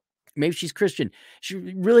 Maybe she's Christian. She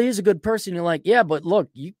really is a good person. You're like, yeah, but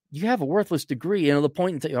look, you have a worthless degree. And at the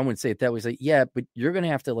point in time, I wouldn't say it that way. Say, yeah, but you're going to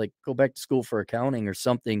have to like go back to school for accounting or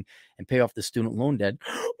something and pay off the student loan debt.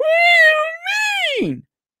 What do you mean?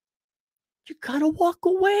 You got to walk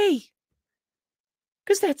away,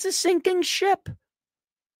 because that's a sinking ship.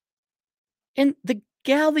 And the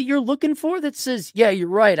gal that you're looking for that says, yeah, you're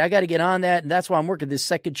right, I got to get on that, and that's why I'm working this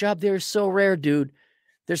second job, they're so rare, dude.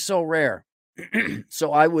 They're so rare.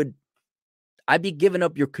 So I'd be giving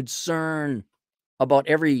up your concern about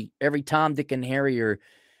every Tom, Dick, and Harry, or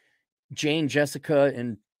Jane, Jessica,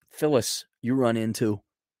 and Phyllis you run into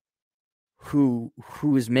who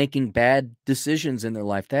is making bad decisions in their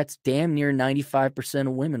life. That's damn near 95%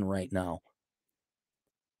 of women right now.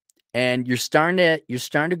 And you're starting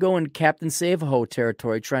to go into Captain Save-A-Ho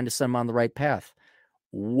territory, trying to send them on the right path.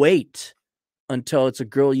 Wait until it's a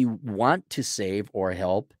girl you want to save or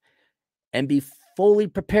help, and be fully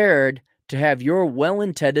prepared to have your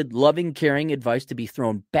well-intended, loving, caring advice to be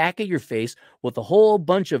thrown back at your face with a whole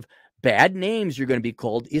bunch of bad names you're going to be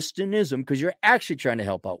called, istanism, because you're actually trying to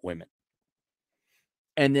help out women.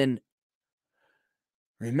 And then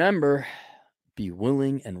remember, be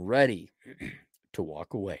willing and ready to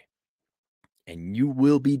walk away. And you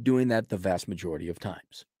will be doing that the vast majority of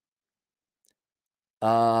times.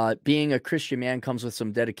 Being a Christian man comes with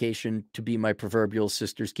some dedication to be my proverbial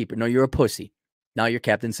sister's keeper. No, you're a pussy. Now you're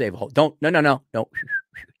Captain Save-A-Ho. No.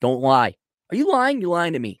 Don't lie. Are you lying? You're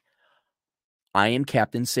lying to me. I am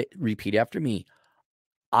Captain repeat after me.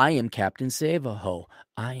 I am Captain Save-A-Ho.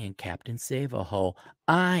 I am Captain Save-A-Ho.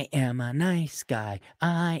 I am a nice guy.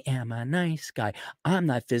 I am a nice guy. I'm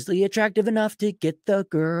not physically attractive enough to get the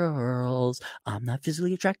girls. I'm not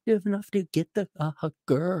physically attractive enough to get the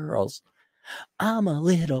girls. I'm a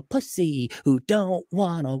little pussy who don't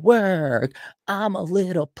want to work. I'm a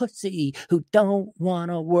little pussy who don't want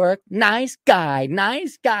to work. Nice guy,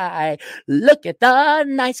 nice guy. Look at the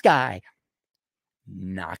nice guy.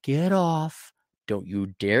 Knock it off. Don't you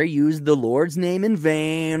dare use the Lord's name in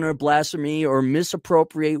vain or blasphemy or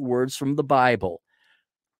misappropriate words from the Bible.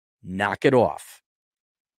 Knock it off.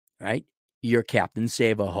 Right? You're Captain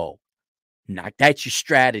Save-A-Ho. That's your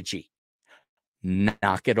strategy.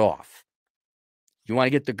 Knock it off. You want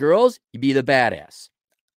to get the girls? You be the badass.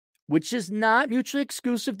 which is not mutually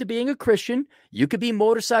exclusive to being a Christian. You could be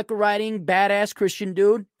motorcycle riding, badass Christian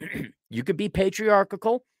dude. You could be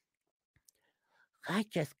patriarchal. I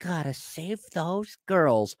just gotta save those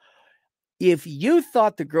girls. If you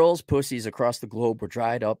thought the girls' pussies across the globe were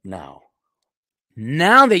dried up now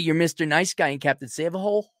that you're Mr. Nice Guy and Captain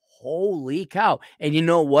Save-A-Hole, holy cow. And you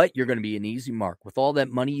know what? You're going to be an easy mark. With all that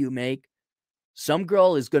money you make, some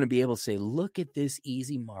girl is going to be able to say, look at this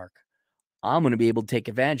easy mark. I'm going to be able to take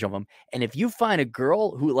advantage of them. And if you find a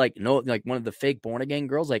girl who like one of the fake born again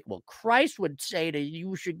girls, like, well, Christ would say that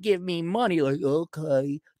you should give me money. Like,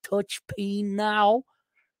 okay, touch P now.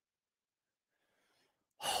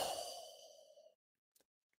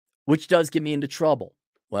 Which does get me into trouble.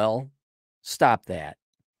 Well, stop that.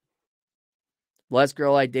 Last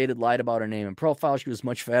girl I dated lied about her name and profile. She was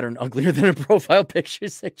much fatter and uglier than her profile picture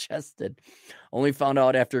suggested. Only found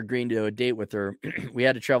out after agreeing to a date with her. We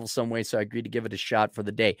had to travel some way, so I agreed to give it a shot for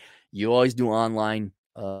the day. You always do online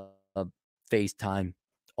FaceTime.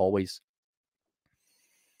 Always.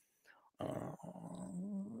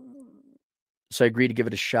 So I agreed to give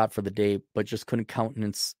it a shot for the day, but just couldn't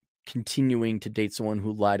countenance continuing to date someone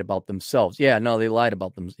who lied about themselves. Yeah, no, they lied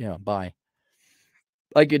about them. Yeah, bye.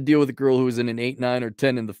 I could deal with a girl who is in an 8, 9, or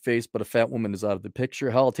 10 in the face, but a fat woman is out of the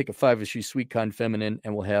picture. Hell, I'll take a 5 if she's sweet, kind, feminine,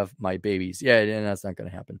 and will have my babies. Yeah, and that's not going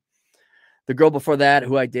to happen. The girl before that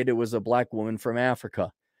who I dated was a black woman from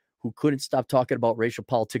Africa who couldn't stop talking about racial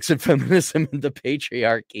politics and feminism and the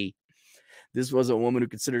patriarchy. This was a woman who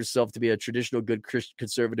considered herself to be a traditional, good,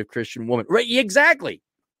 conservative Christian woman. Right, exactly.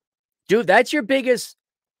 Dude, that's your biggest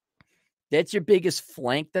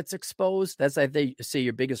flank that's exposed. That's, I think, say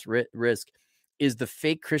your biggest risk is the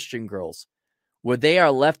fake Christian girls, where they are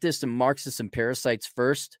leftists and Marxists and parasites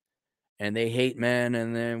first, and they hate men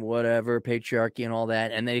and then whatever, patriarchy and all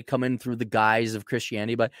that, and they come in through the guise of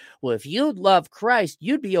Christianity. But, well, if you'd love Christ,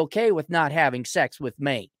 you'd be okay with not having sex with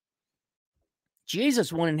me.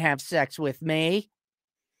 Jesus wouldn't have sex with me.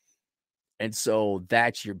 And so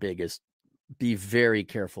that's your biggest. Be very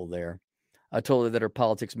careful there. I told her that her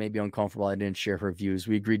politics may be uncomfortable. I didn't share her views.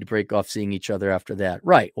 We agreed to break off seeing each other after that.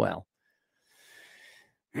 Right, well.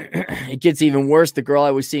 It gets even worse. The girl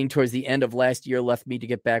I was seeing towards the end of last year left me to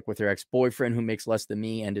get back with her ex-boyfriend who makes less than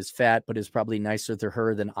me and is fat, but is probably nicer to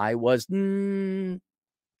her than I was.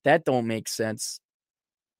 That don't make sense.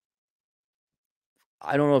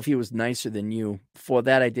 I don't know if he was nicer than you. Before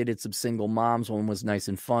that, I dated some single moms. One was nice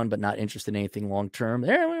and fun, but not interested in anything long-term.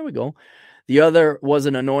 There we go. The other was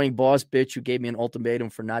an annoying boss bitch who gave me an ultimatum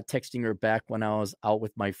for not texting her back when I was out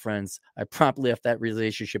with my friends. I promptly left that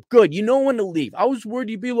relationship. Good. You know when to leave. I was worried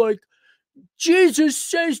you'd be like, Jesus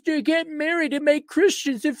says to get married and make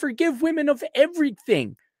Christians and forgive women of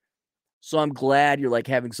everything. So I'm glad you're like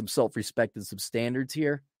having some self-respect and some standards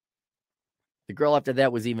here. The girl after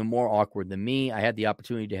that was even more awkward than me. I had the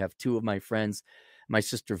opportunity to have 2 of my friends, my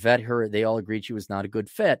sister, vet her. They all agreed she was not a good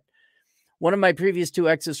fit. One of my previous 2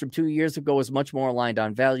 exes from 2 years ago was much more aligned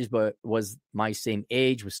on values, but was my same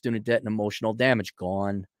age with student debt and emotional damage.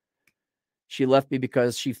 Gone. She left me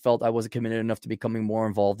because she felt I wasn't committed enough to becoming more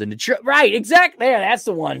involved in the church. Right, exactly. Yeah, that's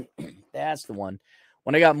the one. That's the one.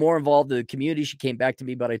 When I got more involved in the community, she came back to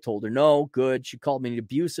me, but I told her no. Good. She called me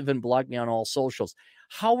abusive and blocked me on all socials.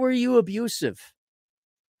 How were you abusive?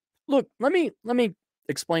 Look, let me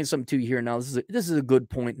explain something to you here now. This is a good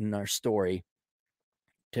point in our story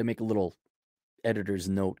to make a little editor's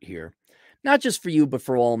note here. Not just for you, but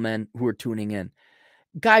for all men who are tuning in.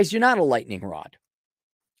 Guys, you're not a lightning rod.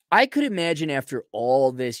 I could imagine after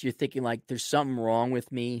all this, you're thinking like, there's something wrong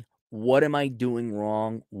with me. What am I doing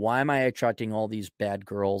wrong? Why am I attracting all these bad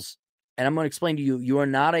girls? And I'm going to explain to you, you are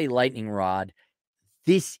not a lightning rod.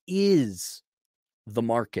 This is the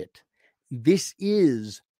market. This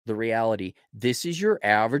is the reality. This is your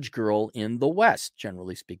average girl in the West,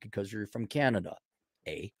 generally speaking, because you're from Canada.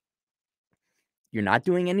 You're not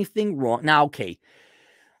doing anything wrong. Now, okay,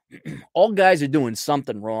 all guys are doing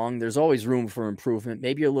something wrong. There's always room for improvement.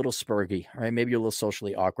 Maybe you're a little spurgy, right? Maybe you're a little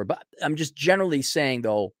socially awkward. But I'm just generally saying,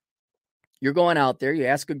 though, you're going out there, you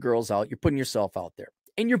ask a girls out, you're putting yourself out there.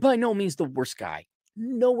 And you're by no means the worst guy.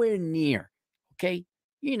 Nowhere near, okay?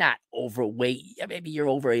 You're not overweight. Maybe you're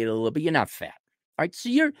overweight a little, but you're not fat. All right, so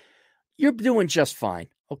you're doing just fine,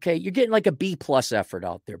 okay? You're getting like a B+ effort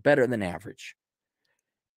out there, better than average.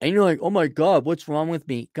 And you're like, oh my God, what's wrong with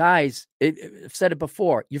me? Guys, I've said it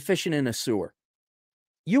before. You're fishing in a sewer.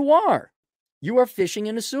 You are. You are fishing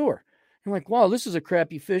in a sewer. You're like, wow, this is a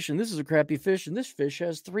crappy fish, and this is a crappy fish, and this fish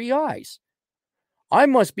has 3 eyes. I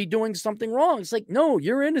must be doing something wrong. It's like, no,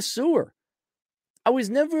 you're in a sewer. I was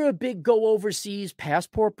never a big go overseas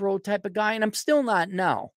passport bro type of guy, and I'm still not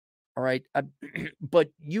now. All right.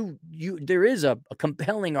 But there is a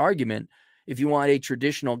compelling argument if you want a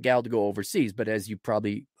traditional gal to go overseas. But as you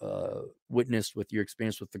probably witnessed with your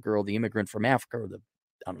experience with the girl, the immigrant from Africa, or I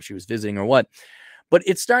don't know if she was visiting or what, but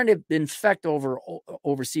it's starting to infect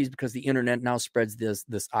overseas because the internet now spreads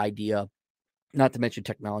this idea. Not to mention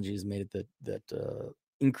technology has made it that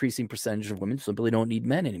increasing percentage of women simply don't need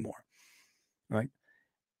men anymore. Right.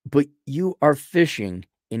 But you are fishing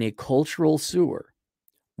in a cultural sewer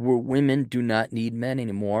where women do not need men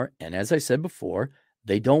anymore. And as I said before,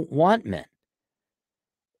 they don't want men.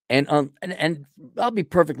 And I'll be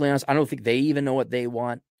perfectly honest, I don't think they even know what they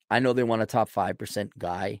want. I know they want a top 5%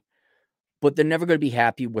 guy, but they're never going to be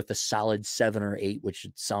happy with a solid 7 or 8, which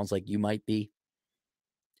it sounds like you might be.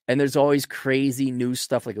 And there's always crazy new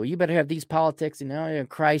stuff like, well, you better have these politics, and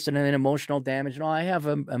Christ, and then emotional damage. And I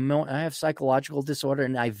have psychological disorder,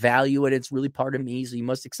 and I value it. It's really part of me, so you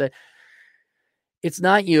must accept. It's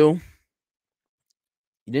not you.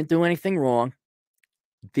 You didn't do anything wrong.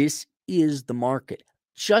 This is the market.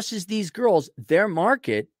 Just as these girls, their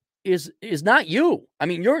market is not you. I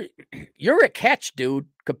mean, you're a catch, dude,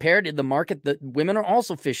 compared to the market that women are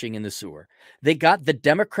also fishing in the sewer. They got the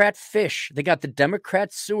Democrat fish. They got the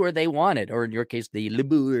Democrat sewer they wanted, or in your case, the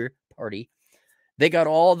Labour Party. They got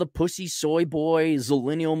all the pussy soy boys,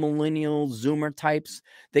 millennial, Zoomer types.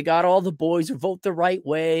 They got all the boys who vote the right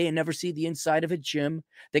way and never see the inside of a gym.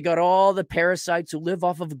 They got all the parasites who live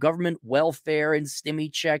off of government welfare and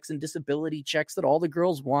STEMI checks and disability checks that all the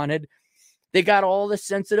girls wanted. They got all the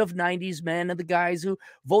sensitive 90s men and the guys who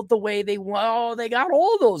vote the way they want. Oh, they got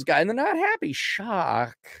all those guys and they're not happy.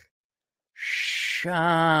 Shocking.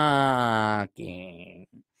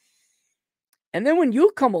 And then when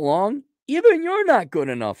you come along, even you're not good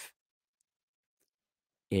enough.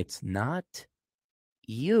 It's not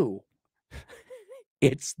you.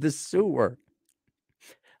 It's the sewer.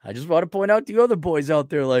 I just want to point out to the other boys out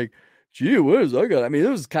there, like, gee whiz, it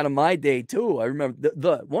was kind of my day too. I remember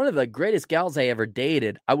the one of the greatest gals I ever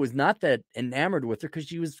dated. I was not that enamored with her because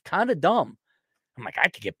she was kind of dumb. I'm like, I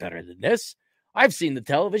could get better than this. I've seen the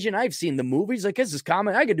television. I've seen the movies. Like, this is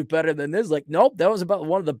common. I could do better than this. Like, nope, that was about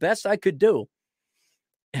one of the best I could do.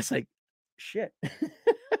 It's like, shit.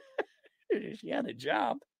 She had a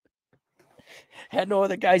job. Had no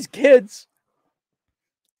other guy's kids.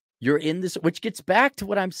 You're in this, which gets back to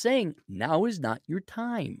what I'm saying. Now is not your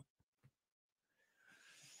time.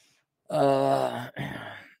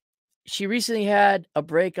 She recently had a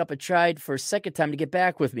breakup and tried for a second time to get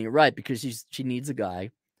back with me. Right, because she needs a guy.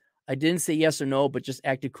 I didn't say yes or no, but just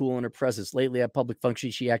acted cool in her presence. Lately at public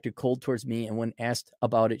functions, she acted cold towards me, and when asked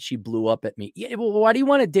about it, she blew up at me. Yeah, well, why do you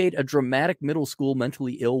want to date a dramatic middle school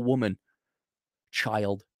mentally ill woman?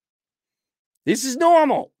 Child. This is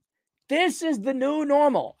normal. This is the new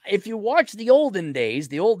normal. If you watch the olden days,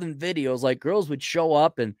 the olden videos, like girls would show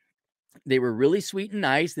up and they were really sweet and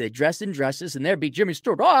nice. They dressed in dresses, and there'd be Jimmy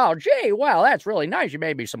Stewart. Oh, gee, wow, that's really nice. You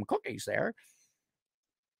made me some cookies there.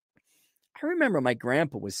 I remember my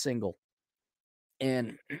grandpa was single,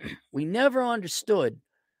 and we never understood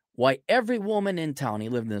why every woman in town, he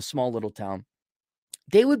lived in a small little town,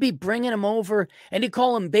 they would be bringing him over, and he'd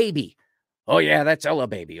call him baby. Oh, yeah, that's Ella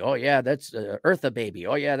baby. Oh, yeah, that's Eartha baby.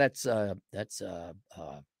 Oh, yeah, that's what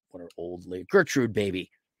are old lady? Gertrude baby.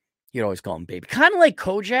 You'd always call him baby. Kind of like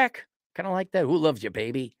Kojak. Kind of like that. Who loves you,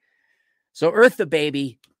 baby? So Eartha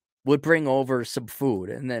baby would bring over some food,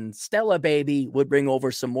 and then Stella baby would bring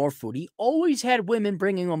over some more food. He always had women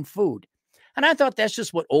bringing him food. And I thought that's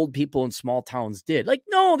just what old people in small towns did. Like,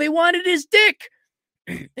 no, they wanted his dick.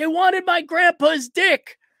 They wanted my grandpa's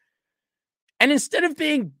dick. And instead of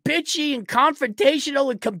being bitchy and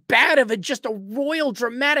confrontational and combative and just a royal,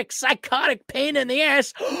 dramatic, psychotic pain in the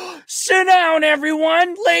ass, sit down,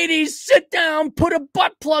 everyone. Ladies, sit down. Put a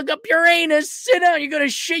butt plug up your anus. Sit down. You're going to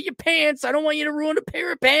shit your pants. I don't want you to ruin a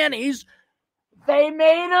pair of panties. They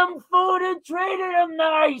made him food and treated him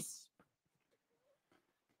nice.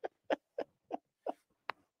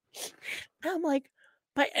 I'm like,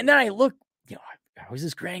 and then I look, I was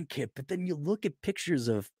his grandkid, but then you look at pictures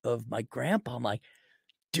of my grandpa. I'm like,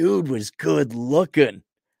 dude was good looking.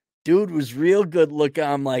 Dude was real good looking.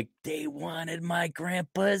 I'm like, they wanted my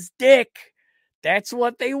grandpa's dick. That's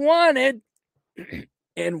what they wanted.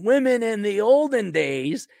 And women in the olden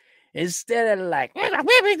days, instead of like,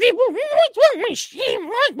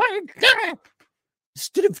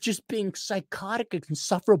 instead of just being psychotic and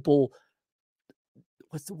insufferable,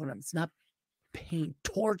 what's the word? It's not pain,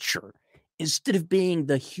 torture. Instead of being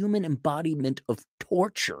the human embodiment of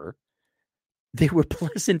torture, they were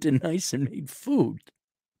pleasant and nice and made food.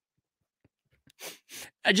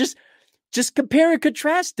 I just compare and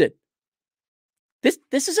contrast it.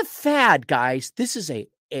 This is a fad, guys. This is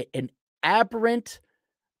an aberrant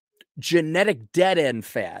genetic dead end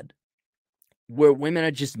fad where women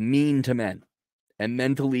are just mean to men and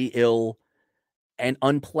mentally ill and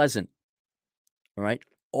unpleasant. All right.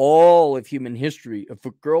 All of human history, if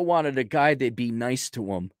a girl wanted a guy, they'd be nice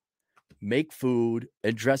to him, make food,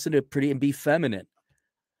 and dress it up pretty and be feminine.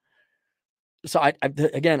 So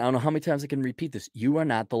again, I don't know how many times I can repeat this. You are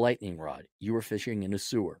not the lightning rod. You are fishing in a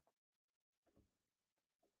sewer.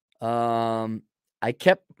 I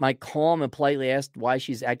kept my calm and politely asked why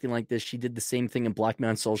she's acting like this. She did the same thing and blocked me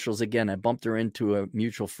on socials again. I bumped her into a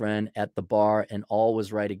mutual friend at the bar and all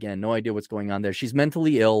was right again. No idea what's going on there. She's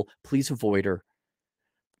mentally ill. Please avoid her.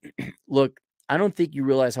 Look, I don't think you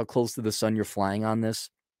realize how close to the sun you're flying on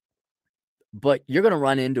this, but you're going to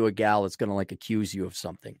run into a gal that's going to like accuse you of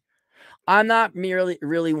something. I'm not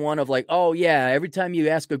really one of like, oh yeah, every time you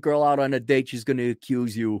ask a girl out on a date, she's going to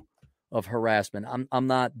accuse you of harassment. I'm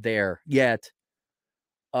not there yet.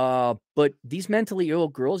 But these mentally ill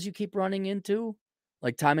girls you keep running into,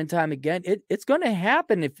 like time and time again, it's going to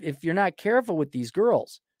happen if you're not careful with these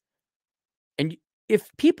girls. And if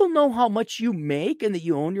people know how much you make and that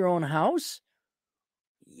you own your own house,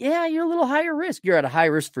 yeah, you're a little higher risk. You're at a high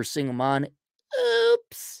risk for single mom.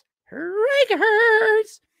 Oops,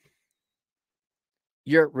 hurts.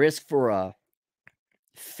 You're at risk for a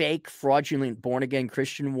fake, fraudulent, born-again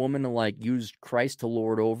Christian woman to like use Christ to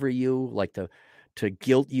lord over you, like to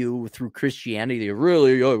guilt you through Christianity.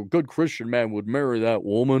 Really, a good Christian man would marry that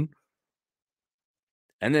woman.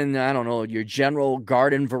 And then, I don't know, your general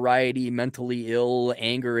garden variety, mentally ill,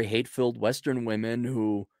 anger, hate-filled Western women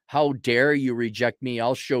who, how dare you reject me?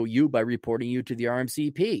 I'll show you by reporting you to the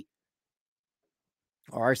RCMP.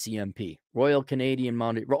 RCMP, Royal Canadian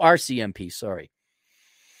Mounted, RCMP, sorry.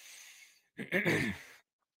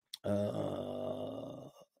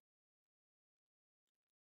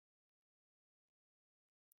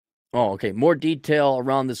 Okay. More detail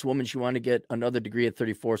around this woman. She wanted to get another degree at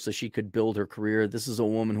 34 so she could build her career. This is a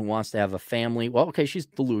woman who wants to have a family. Well, okay, she's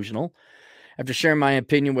delusional. After sharing my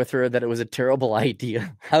opinion with her that it was a terrible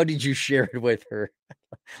idea, how did you share it with her?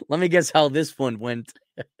 Let me guess how this one went.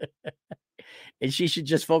 And she should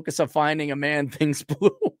just focus on finding a man. Things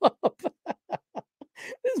blew up.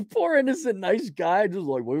 This poor innocent nice guy just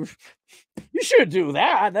like, well, you should do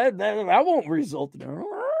that. That won't result in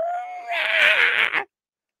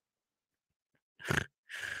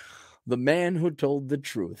the man who told the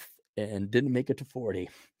truth and didn't make it to 40.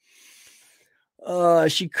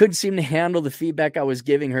 She couldn't seem to handle the feedback I was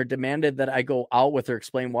giving her, demanded that I go out with her,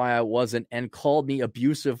 explain why I wasn't, and called me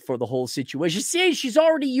abusive for the whole situation. See, she's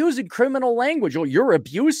already using criminal language. Oh, you're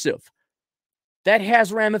abusive. That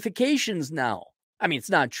has ramifications now. I mean, it's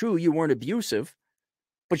not true. You weren't abusive,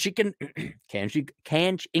 but she can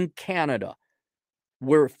in Canada,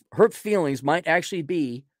 where hurt feelings might actually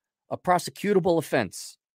be a prosecutable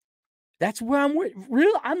offense. That's where I'm with.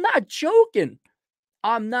 Real. I'm not joking.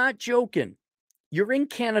 You're in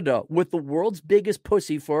Canada with the world's biggest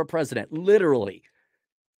pussy for a president, literally.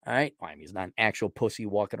 All right. Well, I mean, he's not an actual pussy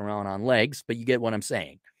walking around on legs, but you get what I'm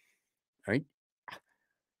saying. All right.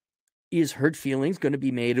 Is hurt feelings going to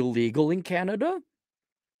be made illegal in Canada?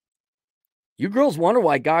 You girls wonder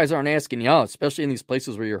why guys aren't asking you out, especially in these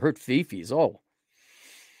places where you're hurt fifis. Oh.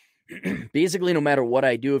 Basically, no matter what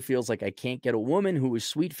I do, it feels like I can't get a woman who is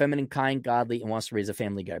sweet, feminine, kind, godly, and wants to raise a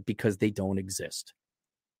family guy because they don't exist.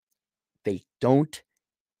 They don't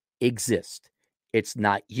exist. It's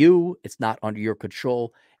not you. It's not under your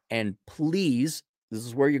control. And please, this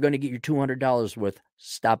is where you're going to get your $200 worth.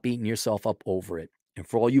 Stop beating yourself up over it. And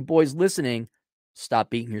for all you boys listening,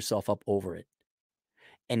 stop beating yourself up over it.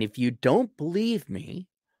 And if you don't believe me,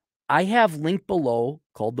 I have linked below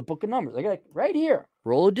called the Book of Numbers. I got it right here.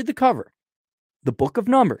 Rollo did the cover. The Book of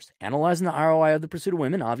Numbers, analyzing the ROI of the pursuit of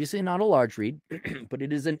women. Obviously not a large read, but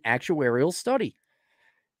it is an actuarial study.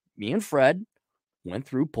 Me and Fred went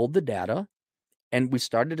through, pulled the data, and we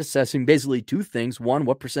started assessing basically two things. One,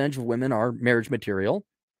 what percentage of women are marriage material,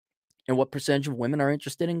 and what percentage of women are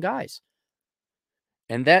interested in guys.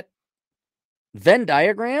 And that Venn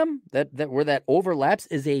diagram, that where that overlaps,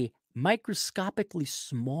 is a microscopically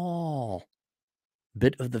small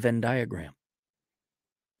bit of the Venn diagram.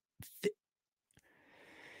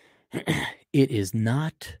 It is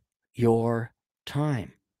not your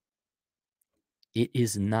time. It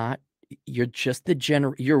is not. You're just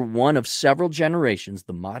you're one of several generations,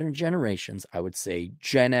 the modern generations, I would say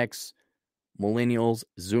Gen X, millennials,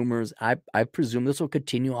 Zoomers. I presume this will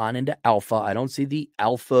continue on into Alpha. I don't see the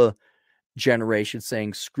Alpha generation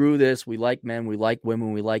saying, screw this. We like men. We like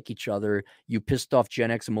women. We like each other. You pissed off Gen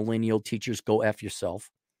X and millennial teachers. Go F yourself.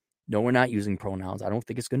 No, we're not using pronouns. I don't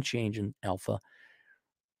think it's going to change in alpha.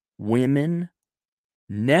 Women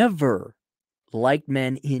never liked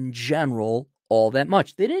men in general all that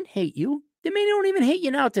much. They didn't hate you. They don't even hate you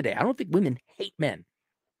now today. I don't think women hate men.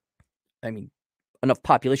 I mean, enough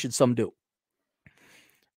population, some do.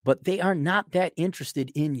 But they are not that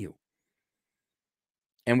interested in you.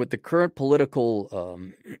 And with the current political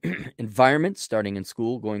environment, starting in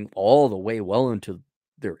school, going all the way well into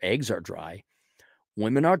their eggs are dry,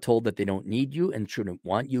 women are told that they don't need you and shouldn't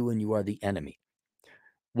want you, and you are the enemy.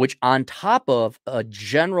 Which, on top of a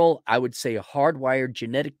general, I would say, hardwired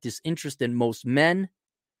genetic disinterest in most men,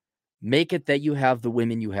 make it that you have the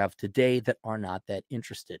women you have today that are not that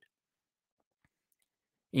interested.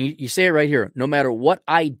 And you say it right here. No matter what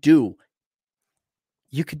I do,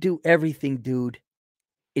 you could do everything, dude.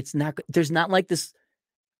 It's not, there's not like this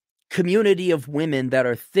community of women that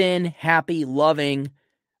are thin, happy, loving,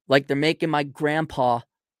 like they're making my grandpa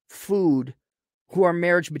food, who are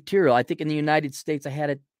marriage material. I think in the United States, I had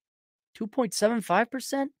a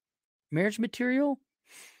 2.75% marriage material.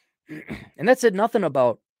 And that said nothing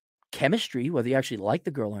about chemistry, whether you actually like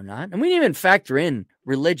the girl or not. And we didn't even factor in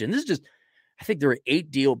religion. This is just, I think there are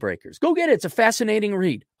 8 deal breakers. Go get it. It's a fascinating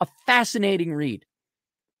read. A fascinating read.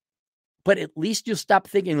 But at least you'll stop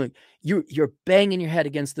thinking like you're banging your head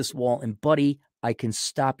against this wall. And buddy, I can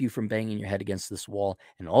stop you from banging your head against this wall.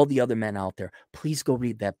 And all the other men out there, please go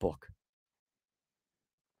read that book.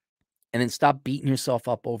 And then stop beating yourself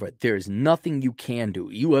up over it. There's nothing you can do.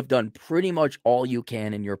 You have done pretty much all you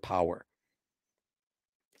can in your power.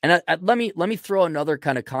 And let me throw another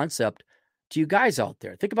kind of concept to you guys out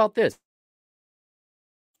there. Think about this.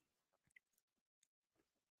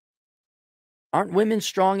 Aren't women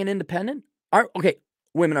strong and independent?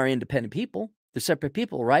 Women are independent people. They're separate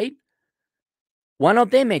people, right? Why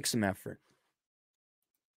don't they make some effort?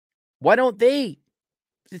 Why don't they?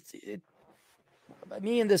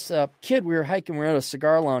 Me and this kid, we were hiking. We were at a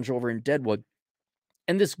cigar lounge over in Deadwood.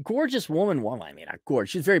 And this gorgeous woman, not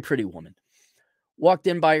gorgeous, she's a very pretty woman, walked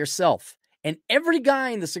in by herself. And every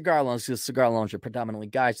guy in the cigar lounge, because cigar lounge are predominantly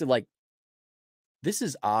guys, they're like, this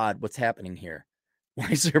is odd. What's happening here? Why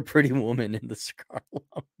is there a pretty woman in the cigar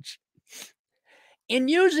lounge? And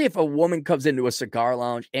usually if a woman comes into a cigar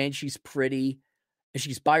lounge and she's pretty and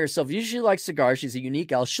she's by herself, usually she likes cigars, she's a unique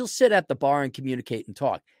gal, she'll sit at the bar and communicate and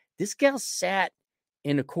talk. This gal sat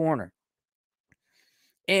in a corner.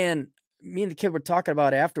 And me and the kid were talking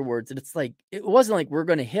about it afterwards. And it's like, it wasn't like we're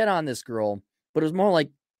going to hit on this girl, but it was more like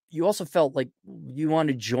you also felt like you want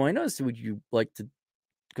to join us. Would you like to,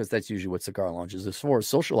 because that's usually what cigar lounges is for,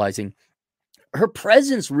 socializing. Her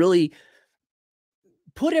presence really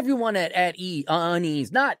put everyone at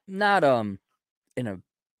unease, not in a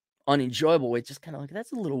unenjoyable way, just kind of like,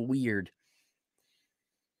 that's a little weird.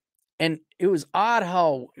 And it was odd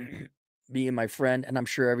how me and my friend, and I'm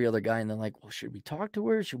sure every other guy, and they're like, well, should we talk to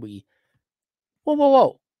her? Should we?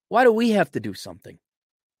 Whoa. Why do we have to do something?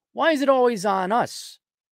 Why is it always on us?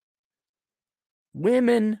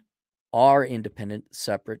 Women are independent,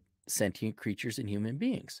 separate, sentient creatures and human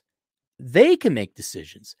beings. They can make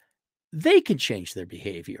decisions. They can change their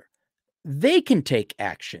behavior. They can take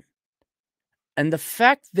action. And the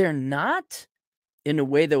fact they're not, in a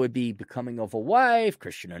way that would be becoming of a wife,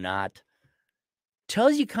 Christian or not,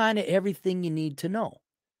 tells you kind of everything you need to know.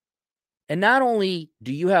 And not only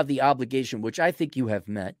do you have the obligation, which I think you have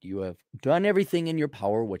met, you have done everything in your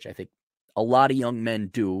power, which I think a lot of young men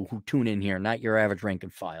do who tune in here, not your average rank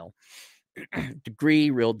and file. Degree,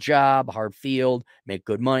 real job, hard field, make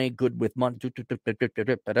good money, good with money.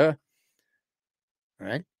 All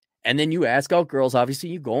right. And then you ask out girls. Obviously,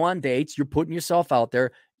 you go on dates. You're putting yourself out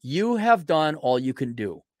there. You have done all you can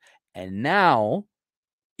do. And now,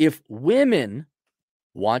 if women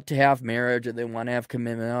want to have marriage or they want to have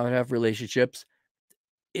commitment, want to have relationships,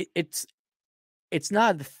 it's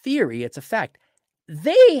not a theory. It's a fact.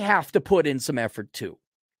 They have to put in some effort too.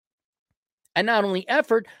 And not only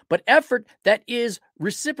effort, but effort that is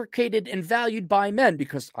reciprocated and valued by men.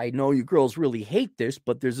 Because I know you girls really hate this,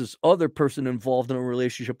 but there's this other person involved in a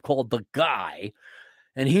relationship called the guy,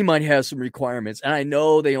 and he might have some requirements. And I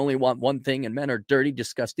know they only want one thing, and men are dirty,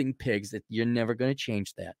 disgusting pigs, that you're never going to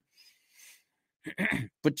change that.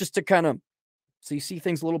 But just to kind of, so you see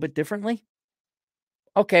things a little bit differently?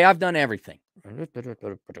 Okay, I've done everything.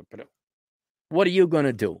 What are you going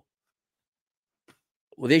to do?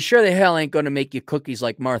 Well, they sure the hell ain't going to make you cookies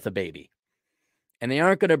like Martha Baby. And they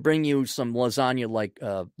aren't going to bring you some lasagna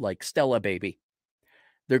like Stella Baby.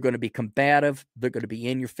 They're going to be combative. They're going to be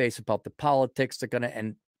in your face about the politics.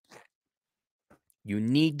 And you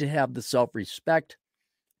need to have the self-respect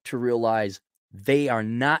to realize They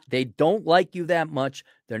don't like you that much.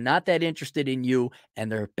 They're not that interested in you,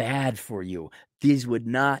 and they're bad for you. These would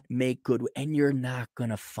not make good, and you're not going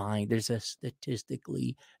to find, there's a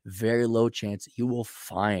statistically very low chance you will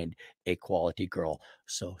find a quality girl.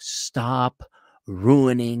 So stop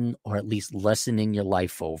ruining or at least lessening your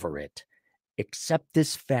life over it. Accept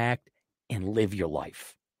this fact and live your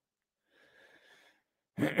life.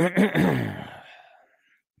 Look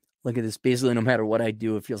at this. Basically, no matter what I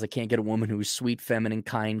do, it feels I can't get a woman who is sweet, feminine,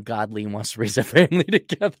 kind, godly, and wants to raise a family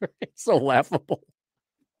together. It's so laughable.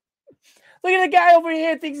 Look at the guy over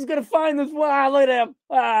here thinks he's going to find this. Wow, look at him.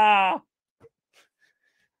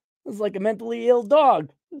 It's like a mentally ill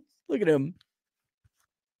dog. Look at him.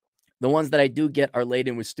 The ones that I do get are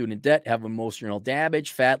laden with student debt, have emotional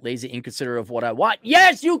damage, fat, lazy, inconsiderate of what I want.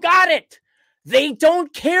 Yes, you got it. They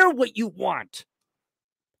don't care what you want.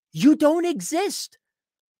 You don't exist.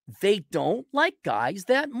 They don't like guys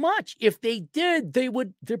that much. If they did,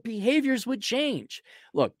 their behaviors would change.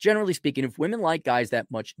 Look, generally speaking, if women like guys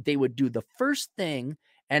that much, they would do the first thing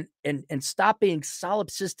and stop being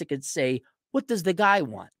solipsistic and say, what does the guy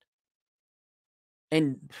want?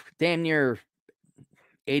 And damn near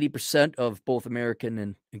 80% of both American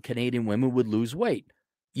and Canadian women would lose weight.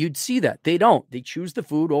 You'd see that. They don't. They choose the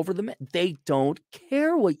food over the men. They don't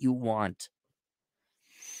care what you want.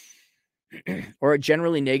 Or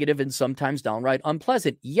generally negative and sometimes downright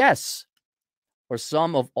unpleasant. Yes. Or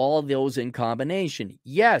some of all of those in combination.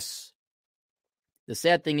 Yes. The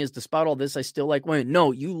sad thing is, despite all this, I still like women.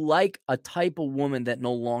 No, you like a type of woman that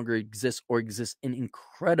no longer exists or exists in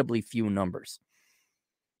incredibly few numbers.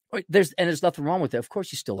 There's nothing wrong with it. Of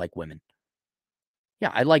course you still like women.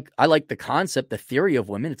 Yeah, I like the concept, the theory of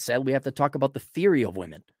women. It's sad we have to talk about the theory of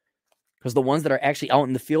women. Because the ones that are actually out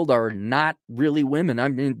in the field are not really women. I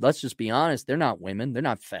mean, let's just be honest. They're not women. They're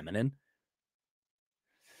not feminine.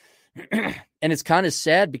 And it's kind of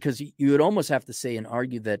sad because you would almost have to say and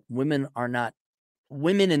argue that women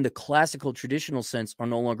in the classical traditional sense are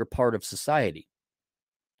no longer part of society.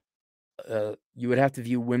 You would have to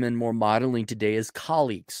view women more modernly today as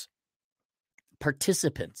colleagues,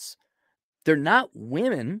 participants. They're not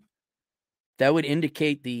women. That would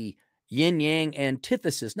indicate the yin-yang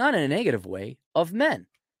antithesis, not in a negative way, of men.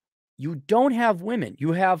 You don't have women.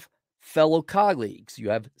 You have fellow colleagues. You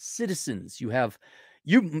have citizens. You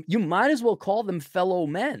might as well call them fellow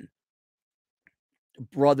men,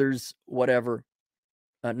 brothers, whatever.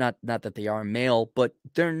 Not that they are male, but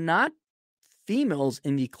they're not females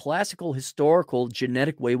in the classical, historical,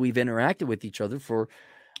 genetic way we've interacted with each other for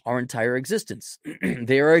our entire existence.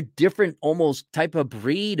 They are a different, almost type of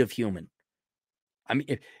breed of human. I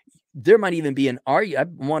mean, there might even be an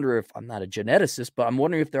argument. I wonder if, I'm not a geneticist, but I'm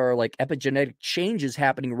wondering if there are like epigenetic changes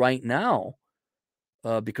happening right now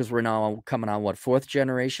because we're now coming on, fourth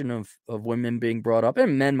generation of women being brought up,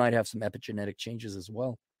 and men might have some epigenetic changes as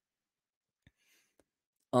well.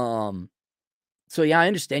 So yeah, I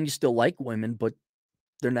understand you still like women, but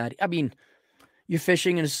they're not, I mean, you're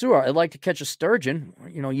fishing in a sewer. I'd like to catch a sturgeon.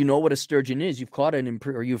 You know what a sturgeon is. You've caught it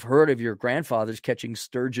or you've heard of your grandfathers catching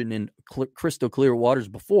sturgeon in crystal clear waters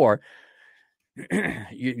before.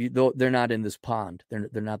 They're not in this pond.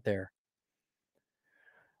 They're not there.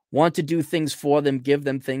 Want to do things for them, give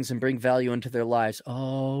them things, and bring value into their lives.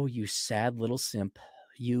 Oh, you sad little simp.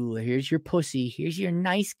 Here's your pussy. Here's your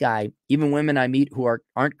nice guy. Even women I meet who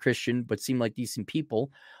aren't Christian but seem like decent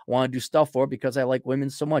people want to do stuff for because I like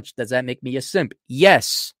women so much. Does that make me a simp?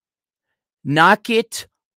 Yes. Knock it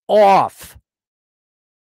off.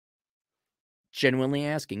 Genuinely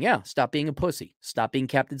asking. Yeah, stop being a pussy. Stop being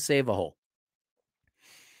Captain Save-A-Hole.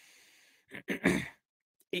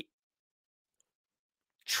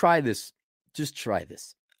 Try this. Just try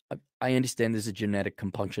this. I understand there's a genetic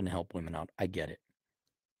compunction to help women out. I get it.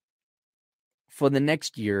 For the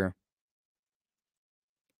next year,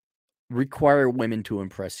 require women to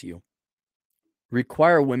impress you.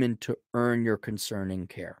 Require women to earn your concern and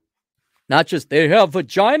care. Not just, they have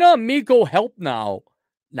vagina, me go help now.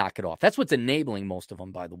 Knock it off. That's what's enabling most of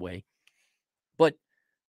them, by the way. But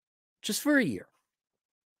just for a year.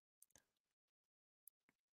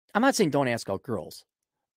 I'm not saying don't ask out girls,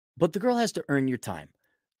 but the girl has to earn your time.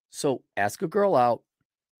 So ask a girl out,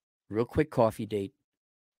 real quick coffee date.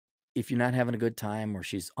 If you're not having a good time or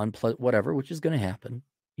she's unpleasant, whatever, which is going to happen,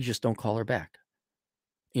 you just don't call her back.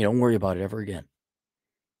 You don't worry about it ever again.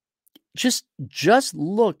 Just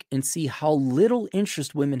look and see how little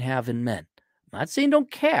interest women have in men. I'm not saying don't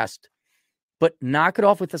cast, but knock it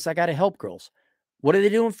off with this, I got to help girls. What are they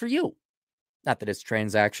doing for you? Not that it's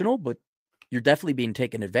transactional, but you're definitely being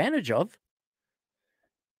taken advantage of.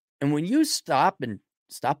 And when you stop and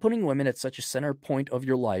stop putting women at such a center point of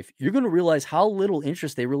your life. You're going to realize how little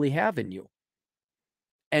interest they really have in you.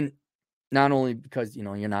 And not only because,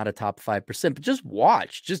 you're not a top 5%, but just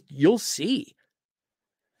watch. You'll see.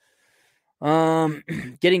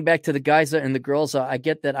 Getting back to the guys and the girls, I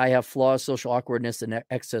get that I have flaws, social awkwardness, and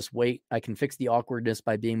excess weight. I can fix the awkwardness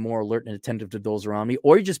by being more alert and attentive to those around me,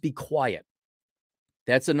 or you just be quiet.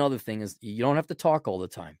 That's another thing, is you don't have to talk all the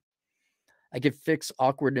time. I can fix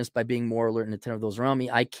awkwardness by being more alert and attentive to those around me.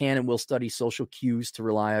 I can and will study social cues to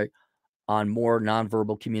rely on more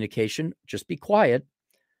nonverbal communication. Just be quiet.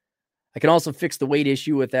 I can also fix the weight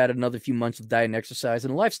issue with that another few months of diet and exercise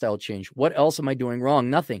and a lifestyle change. What else am I doing wrong?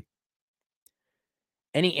 Nothing.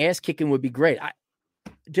 Any ass kicking would be great.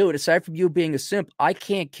 Dude, aside from you being a simp, I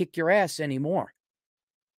can't kick your ass anymore.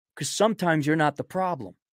 Because sometimes you're not the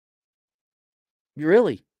problem. You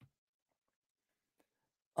really.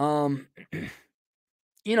 And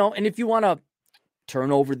if you want to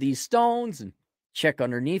turn over these stones and check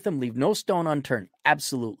underneath them, leave no stone unturned.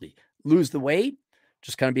 Absolutely. Lose the weight.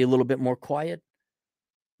 Just kind of be a little bit more quiet.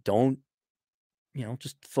 Don't,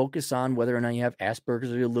 just focus on whether or not you have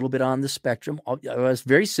Asperger's or you're a little bit on the spectrum. A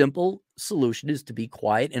very simple solution is to be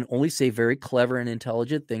quiet and only say very clever and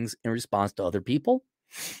intelligent things in response to other people.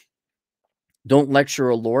 Don't lecture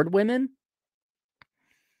or lord women.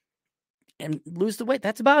 And lose the weight.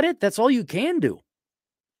 That's about it. That's all you can do.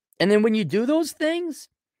 And then when you do those things,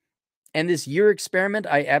 and this year experiment,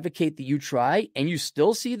 I advocate that you try, and you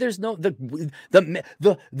still see there's no the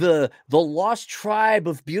lost tribe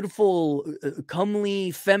of beautiful,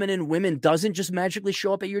 comely, feminine women doesn't just magically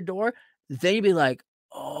show up at your door. They'd be like,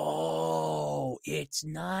 "Oh, it's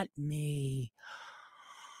not me."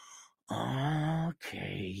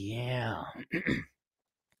 Okay, yeah.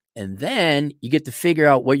 And then you get to figure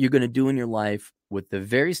out what you're going to do in your life with the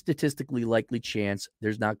very statistically likely chance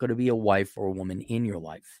there's not going to be a wife or a woman in your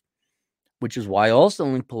life. Which is why also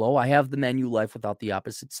linked below, I have the menu Life Without the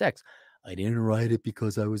Opposite Sex. I didn't write it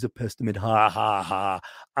because I was a pessimist. Ha, ha, ha.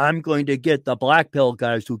 I'm going to get the black pill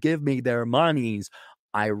guys who give me their monies.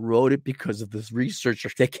 I wrote it because of this research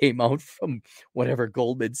that came out from whatever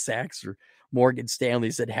Goldman Sachs or Morgan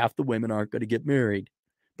Stanley said half the women aren't going to get married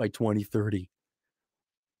by 2030.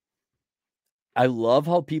 I love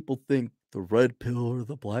how people think the red pill or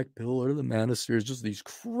the black pill or the Manister is just these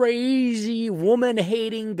crazy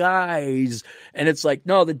woman-hating guys. And it's like,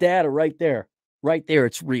 no, the data right there. Right there,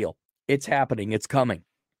 it's real. It's happening. It's coming.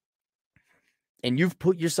 And you've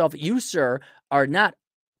put yourself, you, sir, are not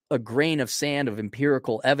a grain of sand of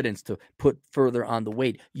empirical evidence to put further on the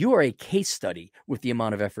weight. You are a case study with the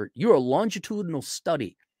amount of effort. You're a longitudinal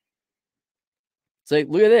study. Say,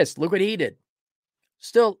 look at this. Look what he did.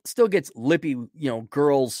 Still gets lippy,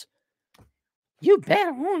 girls. You bet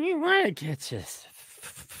you want to get this.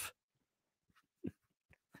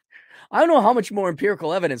 I don't know how much more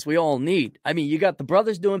empirical evidence we all need. I mean, you got the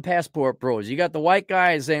brothers doing passport bros. You got the white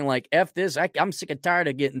guys saying like, F this. I'm sick and tired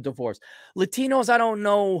of getting divorced. Latinos, I don't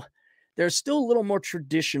know. They're still a little more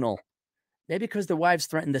traditional. Maybe because their wives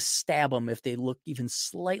threaten to stab them if they look even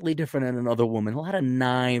slightly different than another woman. A lot of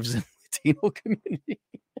knives in the Latino community.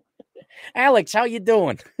 Alex, how you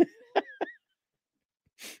doing?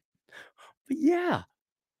 But yeah,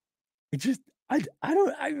 it just, I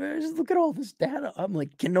just look at all this data. I'm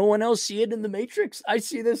like, can no one else see it in the Matrix? I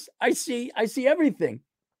see this. I see everything.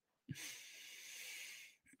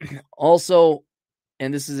 Also,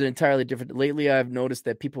 and this is an entirely different, lately I've noticed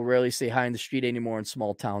that people rarely say hi in the street anymore in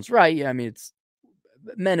small towns. Right. I mean, it's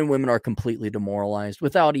men and women are completely demoralized.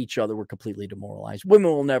 Without each other, we're completely demoralized.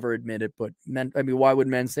 Women will never admit it, but men, I mean, why would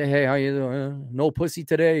men say, hey, how you doing? No pussy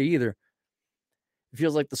today either. It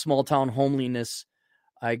feels like the small town homeliness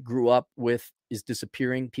I grew up with is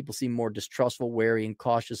disappearing. People seem more distrustful, wary, and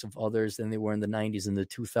cautious of others than they were in the 90s and the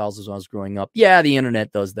 2000s when I was growing up. Yeah, the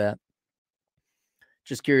internet does that.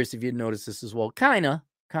 Just curious if you'd noticed this as well. Kind of.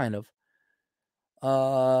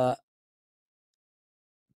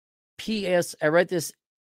 P.S. I read this.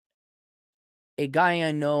 A guy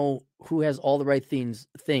I know who has all the right things,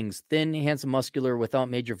 thin, handsome, muscular, without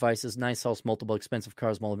major vices, nice house, multiple expensive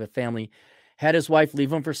cars, multiple family, had his wife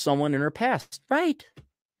leave him for someone in her past. Right.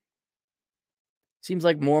 Seems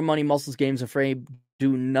like more money, muscles, games, and frame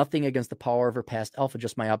do nothing against the power of her past alpha.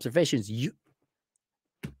 Just my observations.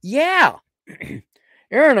 Yeah.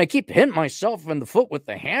 Aaron, I keep hitting myself in the foot with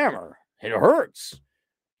the hammer. It hurts.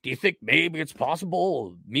 Do you think maybe it's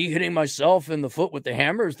possible me hitting myself in the foot with the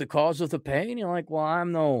hammer is the cause of the pain? You're like, well,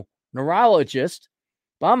 I'm no neurologist,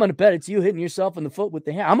 but I'm going to bet it's you hitting yourself in the foot with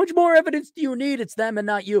the hammer. How much more evidence do you need? It's them and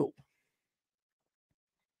not you.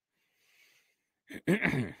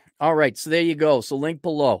 All right, so there you go. So link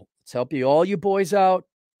below. Let's help you, all you boys out.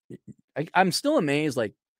 I'm still amazed.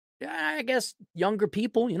 Like, I guess younger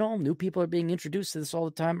people, new people are being introduced to this all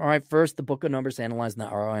the time. All right, first, the book of numbers analyzing the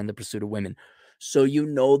ROI and the pursuit of women. So you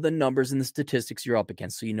know the numbers and the statistics you're up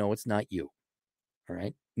against. So you know it's not you. All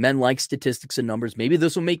right. Men like statistics and numbers. Maybe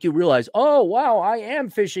this will make you realize, oh, wow, I am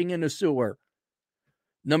fishing in a sewer.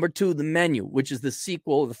 Number 2, the menu, which is the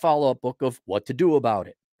sequel, the follow-up book of what to do about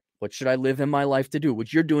it. What should I live in my life to do?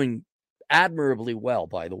 Which you're doing admirably well,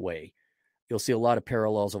 by the way. You'll see a lot of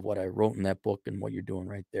parallels of what I wrote in that book and what you're doing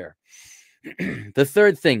right there. The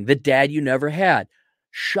third thing, the dad you never had.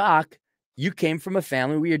 Shock, you came from a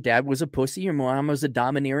family where your dad was a pussy, your mom was a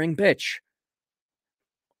domineering bitch.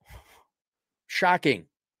 Shocking.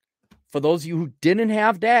 For those of you who didn't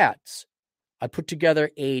have dads, I put together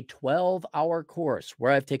a 12-hour course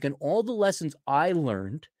where I've taken all the lessons I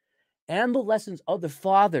learned and the lessons of the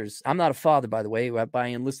fathers. I'm not a father, by the way. I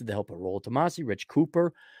enlisted the help of Rollo Tomasi, Rich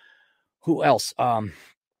Cooper. Who else?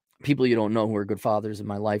 People you don't know who are good fathers in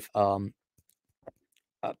my life.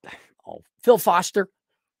 Phil Foster.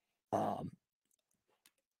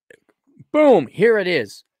 Boom, here it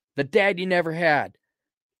is. The dad you never had.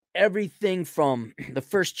 Everything from the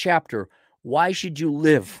first chapter. Why should you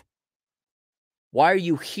live? Why are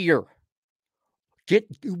you here?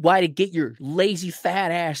 Why to get your lazy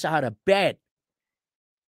fat ass out of bed?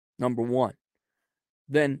 Number 1.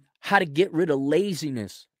 Then how to get rid of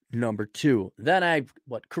laziness. Number 2. Then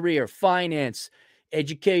career, finance,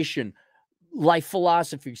 education, life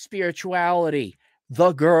philosophy, spirituality,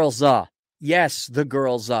 the gurlza. Yes, the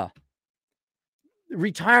gurlza.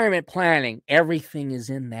 Retirement planning. Everything is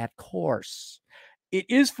in that course. It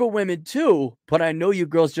is for women too, but I know you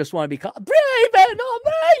girls just want to be brave and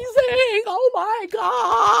amazing. Oh my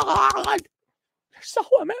God. You're so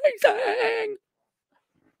amazing.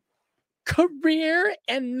 Career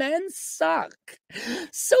and men suck.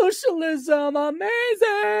 Socialism, amazing.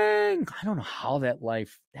 I don't know how that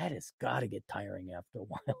has got to get tiring after a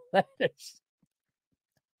while.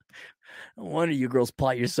 No wonder you girls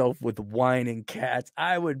plot yourself with wine and cats.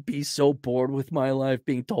 I would be so bored with my life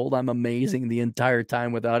being told I'm amazing the entire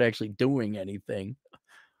time without actually doing anything,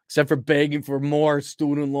 except for begging for more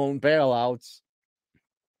student loan bailouts.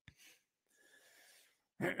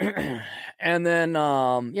 And then,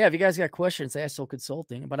 if you guys got questions, ask Soul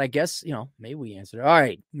Consulting. But I guess, maybe we answered it. All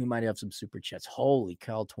right, we might have some super chats. Holy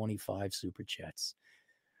cow, 25 super chats.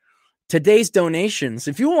 Today's donations,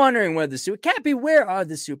 if you're wondering where Cappy, where are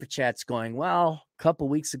the super chats going? Well, a couple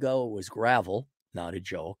weeks ago, it was gravel. Not a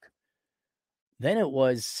joke. Then it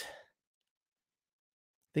was,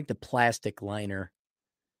 I think, the plastic liner.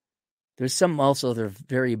 There's some also that are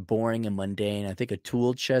very boring and mundane. I think a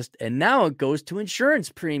tool chest. And now it goes to insurance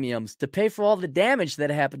premiums to pay for all the damage that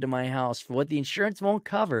happened to my house for what the insurance won't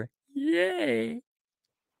cover. Yay.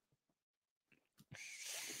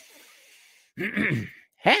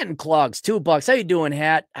 Hat and Clogs, $2. How you doing,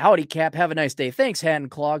 Hat? Howdy, Cap. Have a nice day. Thanks, Hat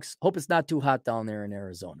and Clogs. Hope it's not too hot down there in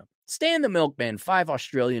Arizona. Stan the Milkman, 5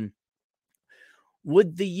 Australian.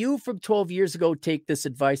 Would the you from 12 years ago take this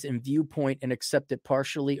advice and viewpoint and accept it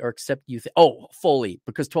partially or accept you? Fully,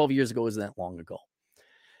 because 12 years ago isn't that long ago.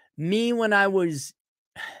 Me, when I was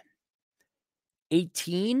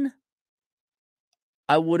 18,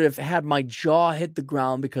 I would have had my jaw hit the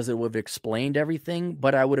ground because it would have explained everything,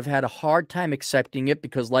 but I would have had a hard time accepting it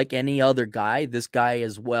because, like any other guy, this guy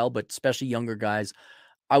as well, but especially younger guys,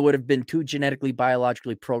 I would have been too genetically,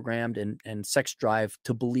 biologically programmed and sex drive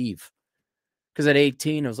to believe. Because at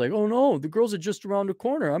 18, I was like, oh no, the girls are just around the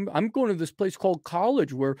corner. I'm going to this place called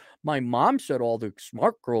college where my mom said all the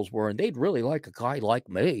smart girls were, and they'd really like a guy like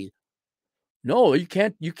me. No, you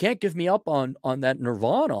can't give me up on that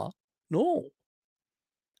Nirvana. No.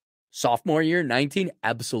 Sophomore year, 19,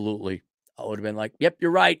 absolutely. I would have been like, yep, you're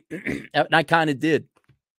right. And I kind of did.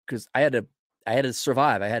 Because I had to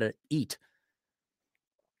survive. I had to eat.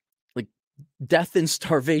 Death and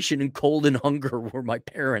starvation and cold and hunger were my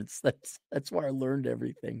parents. That's where I learned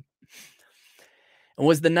everything. And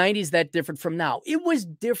was the 90s that different from now? It was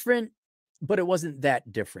different, but it wasn't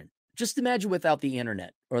that different. Just imagine without the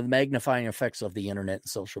internet or the magnifying effects of the internet and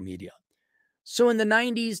social media. So in the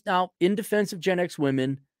 90s, now, in defense of Gen X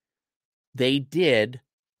women, they did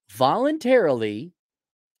voluntarily,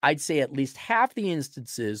 I'd say at least half the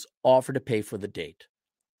instances, offer to pay for the date.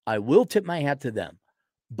 I will tip my hat to them.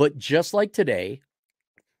 But just like today,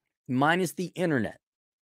 minus the internet,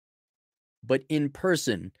 but in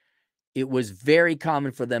person, it was very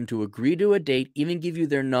common for them to agree to a date, even give you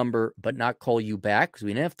their number, but not call you back because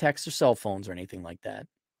we didn't have texts or cell phones or anything like that.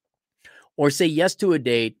 Or say yes to a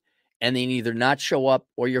date and then either not show up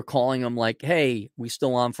or you're calling them like, hey, we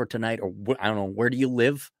still on for tonight, or I don't know, where do you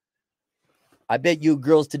live? I bet you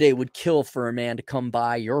girls today would kill for a man to come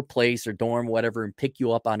by your place or dorm, whatever, and pick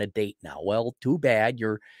you up on a date now. Well, too bad.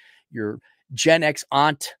 Your Gen X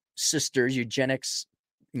aunt sisters, your Gen X,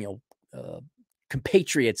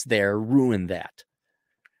 compatriots there ruined that.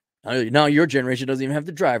 Now your generation doesn't even have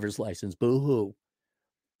the driver's license. Boo-hoo.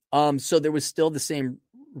 So there was still the same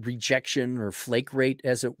rejection or flake rate,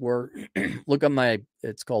 as it were. Look at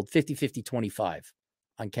it's called 50-50-25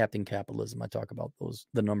 on Captain Capitalism. I talk about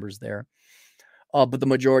the numbers there. But the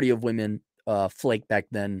majority of women flake back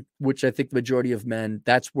then, which I think the majority of men,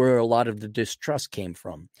 that's where a lot of the distrust came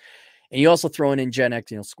from. And you also throw in Gen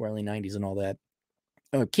X, squarely 90s and all that.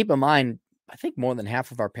 Keep in mind, I think more than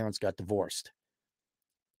half of our parents got divorced.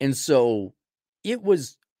 And so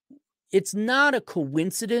it's not a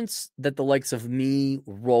coincidence that the likes of me,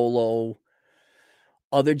 Rollo,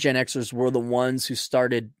 other Gen Xers were the ones who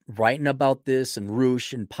started writing about this, and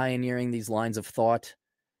Roosh, and pioneering these lines of thought,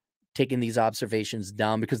 taking these observations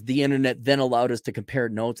down, because the internet then allowed us to compare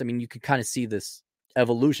notes. I mean, you could kind of see this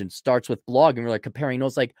evolution. It starts with blogging. We're like comparing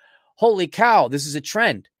notes like, holy cow, this is a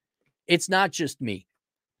trend. It's not just me.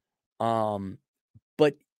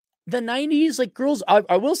 But the 90s, like girls,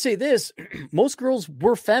 I will say this, most girls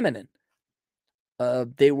were feminine.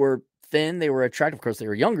 They were thin, they were attractive. Of course, they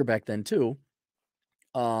were younger back then too.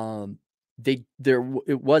 It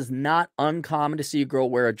was not uncommon to see a girl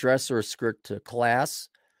wear a dress or a skirt to class.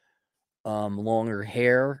 Longer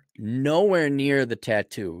hair, nowhere near the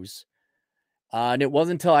tattoos. And it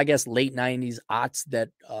wasn't until, I guess, late 90s, aughts, that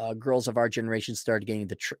girls of our generation started getting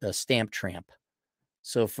the stamp tramp.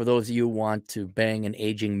 So for those of you who want to bang an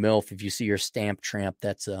aging MILF, if you see your stamp tramp,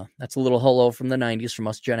 that's a little hello from the 90s from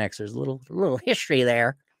us Gen Xers. A little history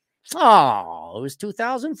there. Oh, it was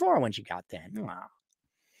 2004 when she got that. Oh.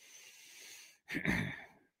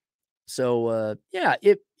 So, yeah,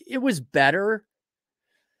 it was better,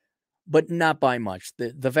 but not by much.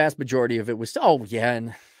 The vast majority of it was,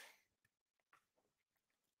 and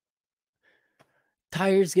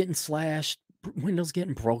tires getting slashed, windows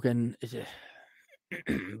getting broken,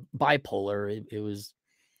 bipolar. It was.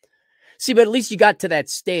 See, but at least you got to that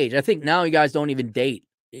stage. I think now you guys don't even date.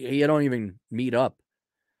 You don't even meet up.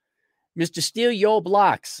 Mr. Steele Yo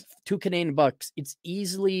Blocks, $2 Canadian. It's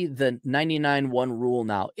easily the 99-1 rule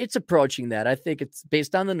now. It's approaching that. I think it's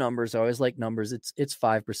based on the numbers. I always like numbers. It's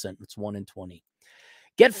 5%. It's 1 in 20.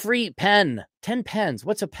 Get free pen. 10 pens.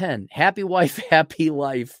 What's a pen? Happy wife, happy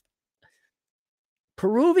life.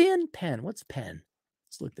 Peruvian pen. What's pen?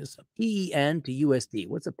 Let's look this up. PEN to USD.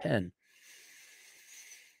 What's a pen?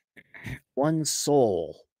 One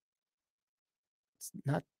soul. It's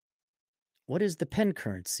not. What is the pen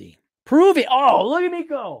currency? Peruvian. Oh, look at me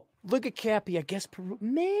go. Look at Cappy. I guess Peru.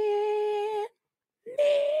 Man.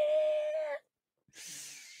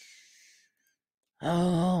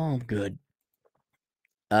 Oh, good.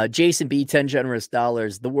 Jason B, 10 generous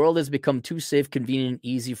dollars. The world has become too safe, convenient, and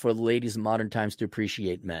easy for the ladies in modern times to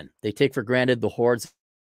appreciate men. They take for granted the hordes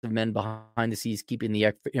of men behind the scenes keeping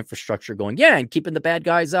the infrastructure going. Yeah, and keeping the bad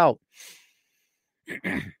guys out.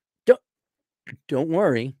 Don't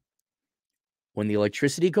worry. When the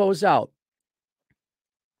electricity goes out,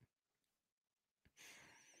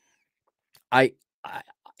 it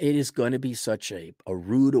is going to be such a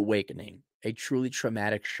rude awakening, a truly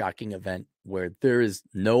traumatic, shocking event where there is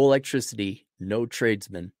no electricity, no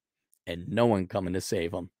tradesmen, and no one coming to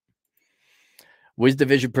save them.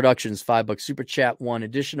 WisDivision Productions, $5 super chat. 1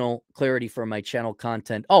 additional clarity for my channel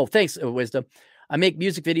content. Oh, thanks, Wisdom. I make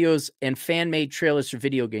music videos and fan-made trailers for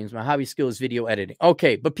video games. My hobby skill is video editing.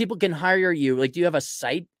 Okay, but people can hire you. Like, do you have a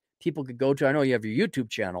site people could go to? I know you have your YouTube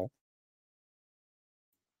channel,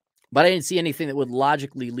 but I didn't see anything that would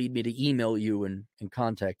logically lead me to email you and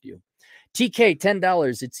contact you. TK,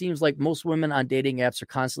 $10. It seems like most women on dating apps are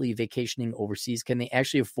constantly vacationing overseas. Can they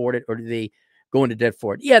actually afford it, or do they go into debt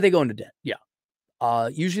for it? Yeah, they go into debt. Yeah.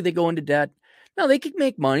 Usually they go into debt. Now, they could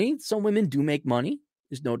make money. Some women do make money.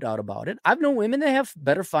 There's no doubt about it. I've known women that have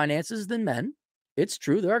better finances than men. It's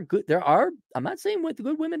true. I'm not saying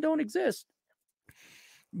good women don't exist.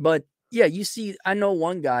 But yeah, you see, I know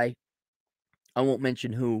one guy, I won't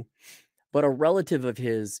mention who, but a relative of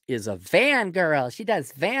his is a van girl. She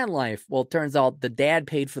does van life. Well, it turns out the dad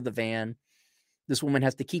paid for the van. This woman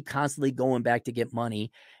has to keep constantly going back to get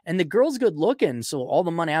money. And the girl's good looking. So all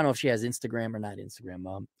the money, I don't know if she has Instagram or not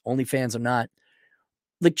Instagram, OnlyFans or not.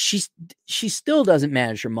 Like she still doesn't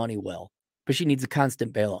manage her money well, but she needs a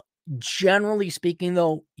constant bailout. Generally speaking,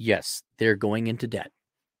 though, yes, they're going into debt.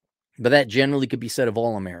 But that generally could be said of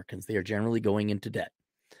all Americans. They are generally going into debt.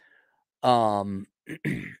 And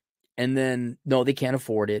then, no, they can't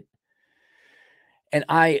afford it. And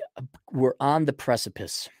we're on the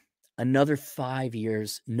precipice. another 5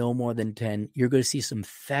 years, no more than 10, you're going to see some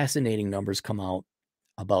fascinating numbers come out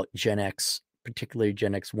about Gen X, particularly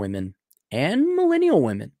Gen X women and millennial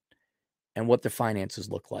women, and what their finances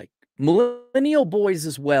look like. Millennial boys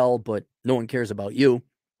as well, but no one cares about you.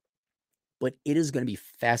 But it is going to be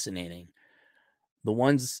fascinating. The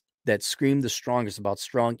ones that scream the strongest about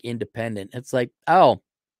strong, independent, it's like, oh,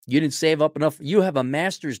 you didn't save up enough. You have a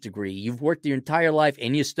master's degree. You've worked your entire life,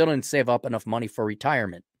 and you still didn't save up enough money for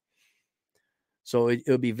retirement. So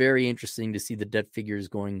it'll be very interesting to see the debt figures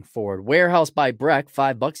going forward. Warehouse by Breck,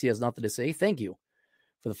 $5. He has nothing to say. Thank you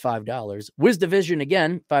for the $5. Wiz Division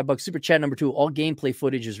again, $5. Super chat number 2. All gameplay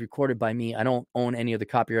footage is recorded by me. I don't own any of the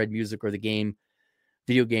copyright music or the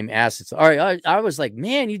video game assets. All right, I was like,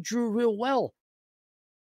 man, you drew real well.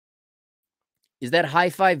 Is that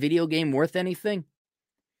hi-fi video game worth anything?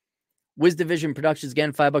 Wiz Division Productions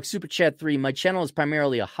again, $5. Super chat 3. My channel is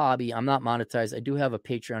primarily a hobby. I'm not monetized. I do have a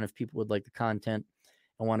Patreon if people would like the content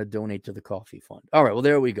and want to donate to the coffee fund. All right, well,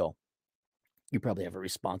 there we go. You probably have a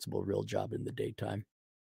responsible, real job in the daytime.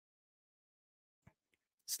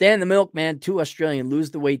 Stan the Milkman, 2 Australian.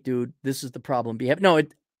 Lose the weight, dude. This is the problem. I'm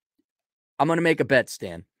going to make a bet,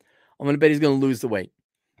 Stan. I'm going to bet he's going to lose the weight.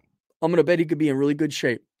 I'm going to bet he could be in really good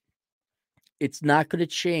shape. It's not going to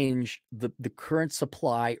change the current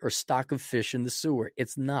supply or stock of fish in the sewer.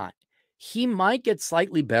 It's not. He might get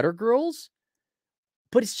slightly better, girls,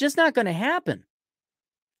 but it's just not going to happen.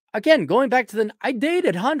 Again, going back to I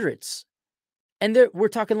dated hundreds, and we're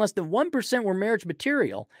talking less than 1% were marriage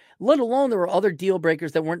material, let alone there were other deal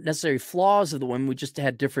breakers that weren't necessarily flaws of the women. We just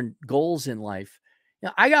had different goals in life.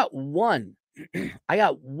 Now, I got one. I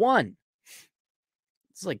got one.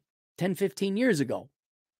 It's like 10, 15 years ago.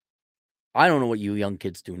 I don't know what you young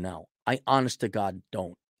kids do now. I honest to God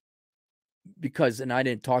don't. And I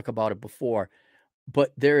didn't talk about it before,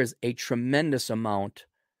 but there is a tremendous amount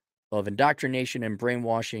of indoctrination and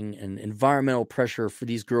brainwashing and environmental pressure for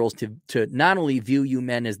these girls to not only view you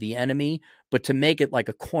men as the enemy, but to make it like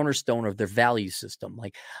a cornerstone of their value system.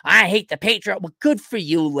 Like, I hate the patriarch. Well, good for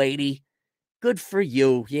you, lady. Good for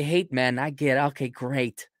you. You hate men. I get it. Okay,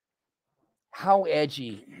 great. How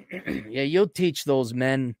edgy. Yeah, you'll teach those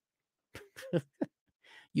men.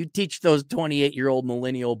 You teach those 28-year-old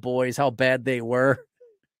millennial boys how bad they were.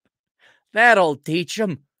 That'll teach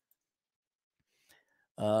them.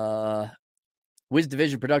 Wiz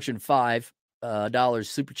Division Production, $5.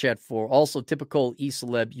 Super chat 4. Also, typical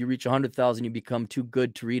e-celeb. You reach 100,000, you become too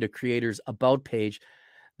good to read a creator's about page.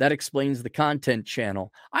 That explains the content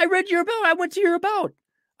channel. I read your about. I went to your about.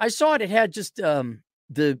 I saw it. It had just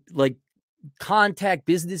the contact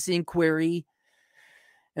business inquiry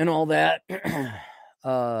and all that.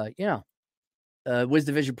 Yeah. Wiz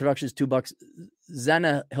Division Productions, $2.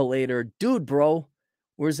 Xenolator. Dude, bro.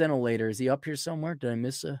 Where's Xenolator? Is he up here somewhere? Did I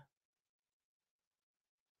miss a?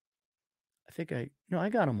 I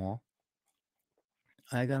got them all.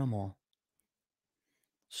 I got them all.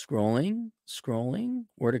 Scrolling.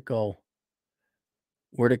 Where'd it go?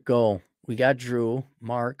 We got Drew,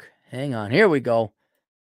 Mark. Hang on. Here we go.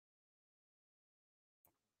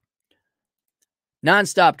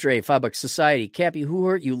 Nonstop Dre, $5. Society. Cappy, who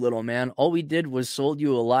hurt you, little man? All we did was sold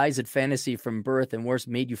you a lies at fantasy from birth, and worse,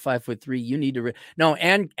 made you 5'3". You need to no,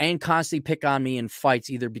 and constantly pick on me in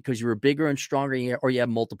fights, either because you were bigger and stronger, or you have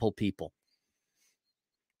multiple people.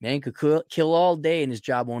 Man could kill all day, and his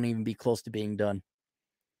job won't even be close to being done.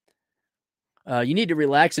 You need to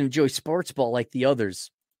relax and enjoy sports ball like the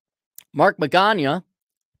others. Mark Magana,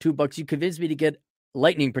 $2. You convinced me to get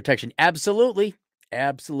lightning protection. Absolutely.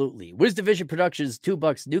 Wiz Division Productions,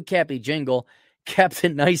 $2. New Cappy jingle.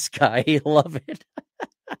 Captain Nice Guy. Love it.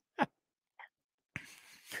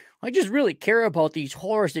 I just really care about these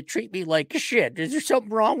whores that treat me like shit. Is there something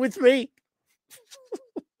wrong with me?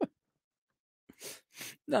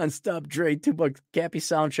 Nonstop Dre, $2. Cappy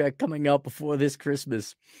soundtrack coming out before this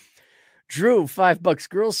Christmas. Drew, $5.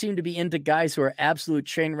 Girls seem to be into guys who are absolute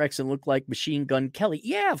train wrecks and look like Machine Gun Kelly.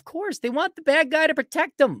 Yeah, of course. They want the bad guy to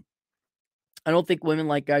protect them. I don't think women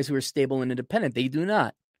like guys who are stable and independent. They do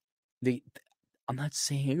not. I'm not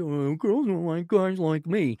saying girls don't like guys like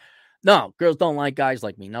me. No, girls don't like guys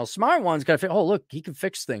like me. Now, smart ones got to fix. Oh, look, he can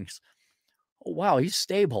fix things. Oh, wow, he's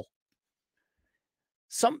stable.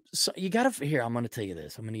 You got to. Here, I'm going to tell you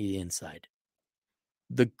this. I'm going to give you the inside.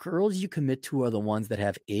 The girls you commit to are the ones that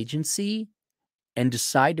have agency and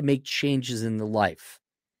decide to make changes in their life.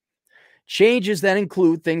 Changes that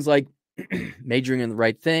include things like majoring in the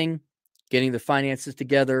right thing, getting their finances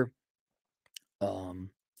together,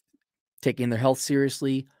 taking their health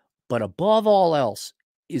seriously, but above all else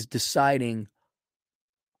is deciding,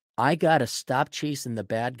 I got to stop chasing the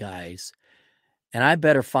bad guys And I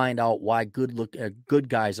better find out why good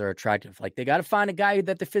guys are attractive. Like, they got to find a guy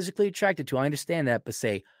that they're physically attracted to. I understand that, but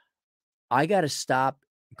say, I got to stop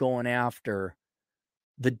going after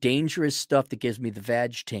the dangerous stuff that gives me the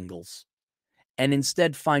vag tingles and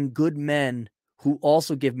instead find good men who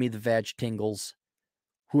also give me the vag tingles,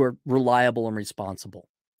 who are reliable and responsible.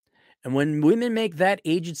 And when women make that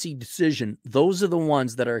agency decision, those are the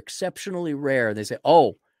ones that are exceptionally rare. They say,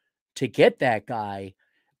 oh, to get that guy,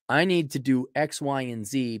 I need to do X, Y, and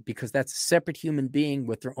Z because that's a separate human being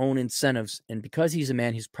with their own incentives. And because he's a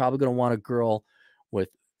man, he's probably going to want a girl with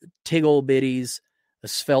tiggle bitties, a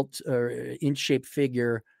svelte inch-shaped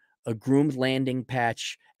figure, a groomed landing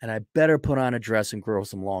patch, and I better put on a dress and grow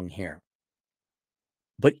some long hair.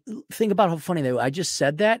 But think about how funny they were. I just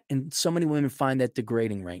said that, and so many women find that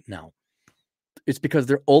degrading right now. It's because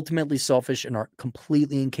they're ultimately selfish and are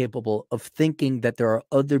completely incapable of thinking that there are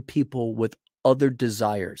other people with other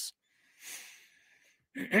desires.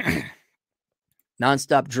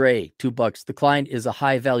 Nonstop Dre, $2. The client is a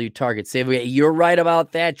high value target. Say, you're right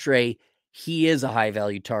about that, Dre. He is a high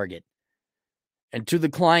value target. And to the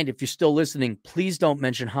client, if you're still listening, please don't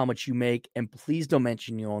mention how much you make, and please don't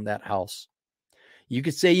mention you own that house. You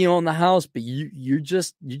could say you own the house, but you're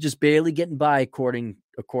just barely getting by according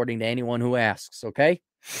to anyone who asks. Okay.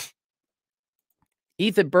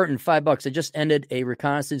 Ethan Burton, $5. I just ended a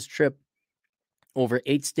reconnaissance trip over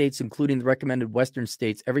 8 states, including the recommended Western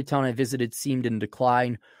states. Every town I visited seemed in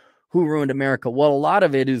decline. Who ruined America? Well, a lot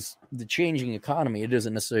of it is the changing economy. It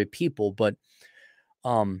isn't necessarily people, but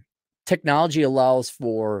technology allows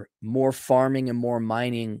for more farming and more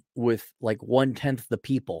mining with like 1/10 the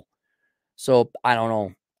people. So I don't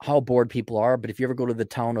know how bored people are, but if you ever go to the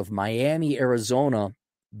town of Miami, Arizona,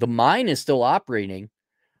 the mine is still operating,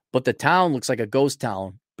 but the town looks like a ghost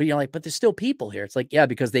town. But you're like, but there's still people here. It's like, yeah,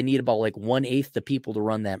 because they need about like 1/8 the people to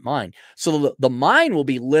run that mine. So the mine will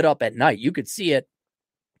be lit up at night. You could see it,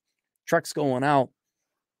 trucks going out.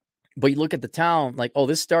 But you look at the town, like, oh,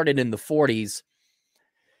 this started in the 40s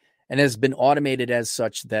and has been automated as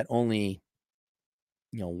such that only,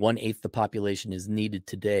 1/8 the population is needed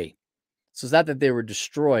today. So it's not that they were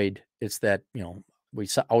destroyed. It's that, we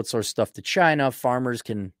outsource stuff to China. Farmers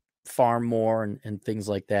can farm more and things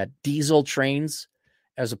like that. Diesel trains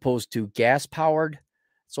as opposed to gas powered.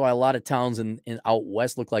 So a lot of towns in out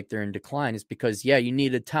west look like they're in decline. It's because, you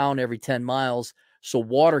need a town every 10 miles. So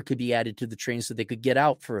water could be added to the train so they could get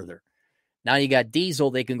out further. Now you got diesel.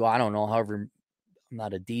 They can go, I don't know, however, I'm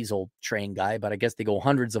not a diesel train guy, but I guess they go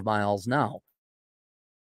hundreds of miles now.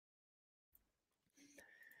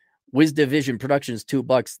 Wisda Vision Productions,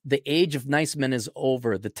 $2. The age of nice men is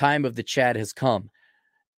over. The time of the Chad has come.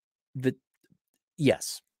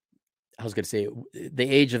 Yes, I was going to say the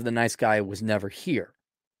age of the nice guy was never here.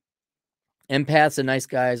 Empaths and nice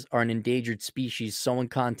guys are an endangered species. Someone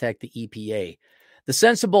contact the EPA. The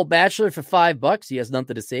Sensible Bachelor for $5. He has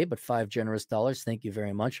nothing to say but $5 generous. Thank you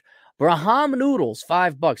very much. Braham Noodles,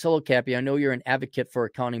 $5. Hello, Cappy. I know you're an advocate for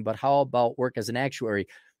accounting, but how about work as an actuary?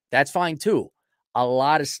 That's fine too. A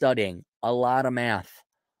lot of studying, a lot of math,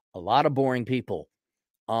 a lot of boring people.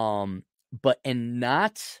 You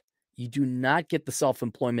do not get the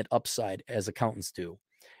self-employment upside as accountants do.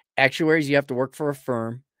 Actuaries, you have to work for a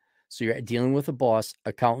firm. So you're dealing with a boss.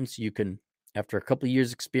 Accountants, you can, after a couple of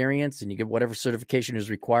years experience and you get whatever certification is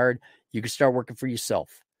required, you can start working for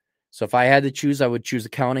yourself. So if I had to choose, I would choose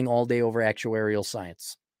accounting all day over actuarial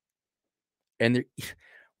science. And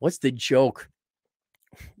what's the joke?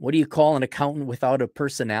 What do you call an accountant without a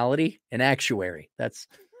personality? An actuary. That's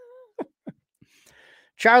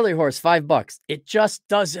Charlie Horse, $5. It just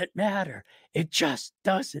doesn't matter. It just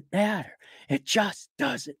doesn't matter. It just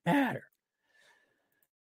doesn't matter.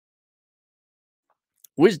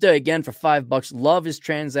 Wisda again for $5. Love is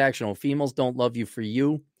transactional. Females don't love you for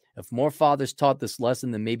you. If more fathers taught this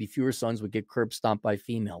lesson, then maybe fewer sons would get curb stomped by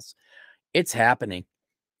females. It's happening.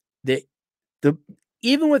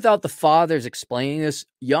 Even without the fathers explaining this,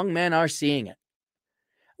 young men are seeing it.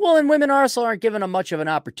 Well, and women also aren't given much of an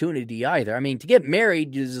opportunity either. I mean, to get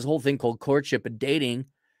married, there's this whole thing called courtship and dating.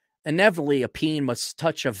 Inevitably, a peen must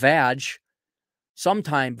touch a vag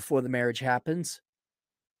sometime before the marriage happens.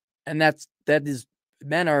 And that is,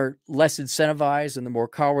 men are less incentivized and they're more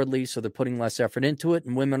cowardly, so they're putting less effort into it.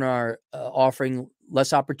 And women are offering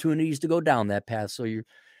less opportunities to go down that path. So you're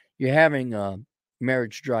having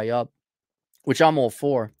marriage dry up, which I'm all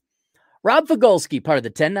for. Rob Fagolski, part of the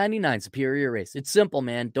 1099 Superior Race. It's simple,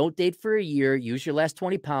 man. Don't date for a year. Use your last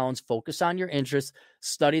 20 pounds. Focus on your interests.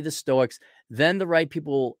 Study the Stoics. Then the right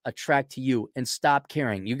people will attract to you and stop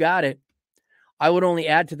caring. You got it. I would only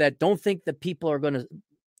add to that. Don't think that people are going to,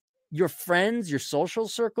 your friends, your social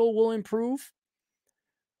circle will improve.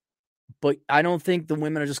 But I don't think the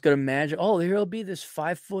women are just going to imagine, oh, here'll be this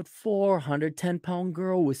 5'4", 110-pound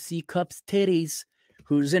girl with C-cups titties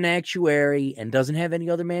who's an actuary and doesn't have any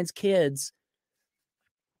other man's kids,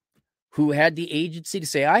 who had the agency to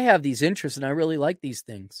say, I have these interests and I really like these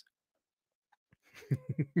things.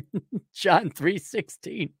 John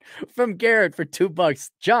 3:16 from Garrett for $2.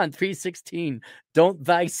 John 3:16, don't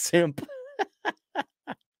thy simp.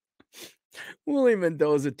 Willie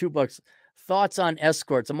Mendoza, $2. Thoughts on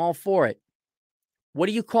escorts? I'm all for it. What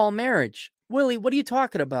do you call marriage? Willie, what are you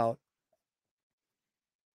talking about?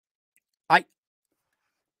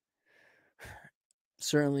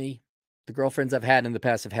 Certainly, the girlfriends I've had in the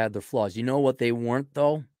past have had their flaws. You know what they weren't,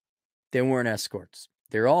 though? They weren't escorts.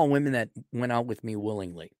 They're all women that went out with me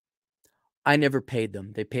willingly. I never paid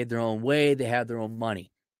them. They paid their own way. They had their own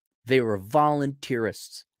money. They were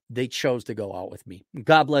volunteerists. They chose to go out with me.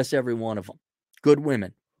 God bless every one of them. Good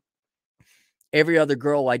women. Every other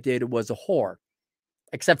girl I dated was a whore,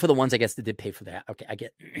 except for the ones, I guess, that did pay for that. Okay, I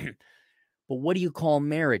get it. But what do you call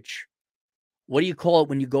marriage? What do you call it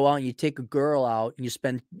when you go out and you take a girl out and you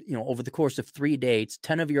spend, over the course of 3 dates,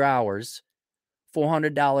 10 of your hours,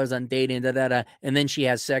 $400 on dating, and then she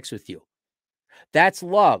has sex with you? That's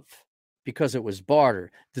love, because it was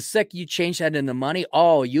barter. The second you change that into money,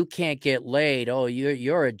 oh, you can't get laid. Oh,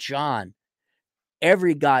 you're a John.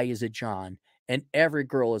 Every guy is a John, and every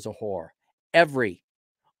girl is a whore. Every.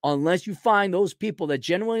 Unless you find those people that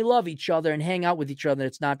genuinely love each other and hang out with each other,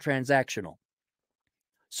 it's not transactional.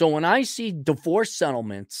 So when I see divorce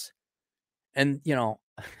settlements, and,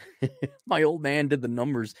 my old man did the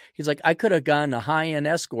numbers. He's like, I could have gotten a high-end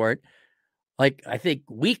escort, like, I think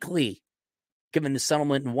weekly, given the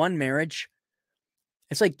settlement in one marriage.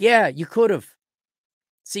 It's like, yeah, you could have.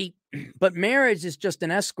 See, but marriage is just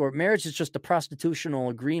an escort. Marriage is just a prostitutional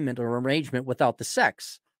agreement or arrangement without the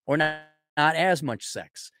sex, or not as much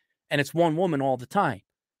sex. And it's one woman all the time.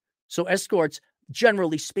 So escorts,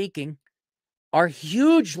 generally speaking, are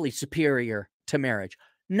hugely superior to marriage.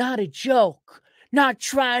 Not a joke. Not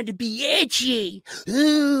trying to be edgy.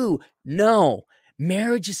 Ooh, no.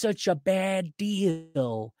 Marriage is such a bad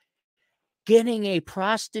deal. Getting a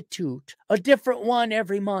prostitute, a different one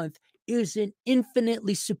every month, is an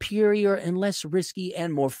infinitely superior and less risky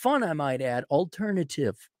and more fun, I might add,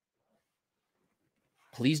 alternative.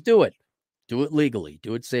 Please do it. Do it legally.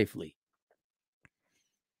 Do it safely.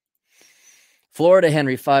 Florida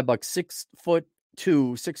Henry, $5, 6'2",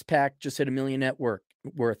 6-pack, just hit $1 million net worth.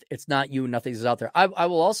 It's not you, nothing's out there. I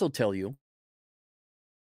will also tell you,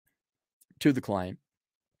 to the client,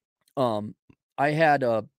 I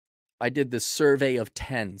did this survey of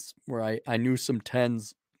 10s where I knew some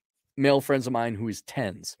 10s, male friends of mine who is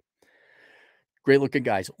 10s. Great looking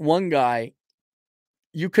guys. One guy,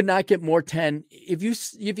 you could not get more 10. If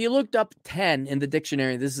you looked up 10 in the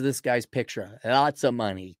dictionary, this is this guy's picture. Lots of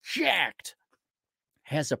money, jacked.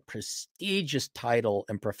 Has a prestigious title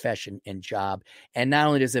and profession and job. And not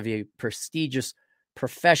only does he have a prestigious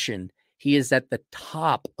profession, he is at the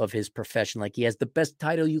top of his profession. Like, he has the best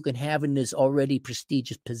title you can have in this already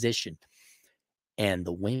prestigious position. And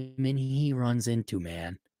the women he runs into,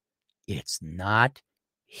 man, it's not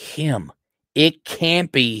him. It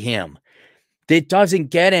can't be him. It doesn't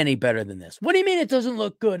get any better than this. What do you mean it doesn't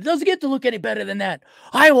look good? It doesn't get to look any better than that.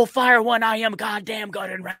 I will fire when I am goddamn good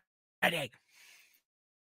and ready.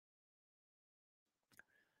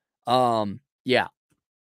 Yeah,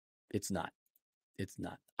 it's not.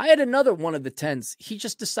 I had another one of the 10s. He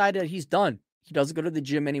just decided he's done. He doesn't go to the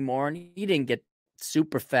gym anymore, and he didn't get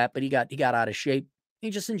super fat, but he got out of shape. He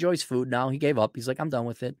just enjoys food now. He gave up. He's like, I'm done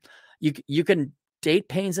with it. You can date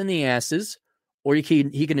pains in the asses, or he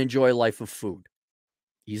can enjoy a life of food.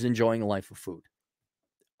 He's enjoying a life of food.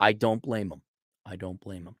 I don't blame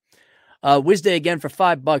him. Wednesday again for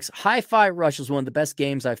 $5. Hi-Fi Rush is one of the best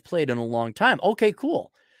games I've played in a long time. Okay,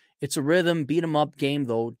 cool. It's a rhythm, beat 'em up game,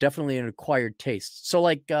 though. Definitely an acquired taste. So,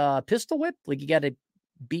 like Pistol Whip, like you got to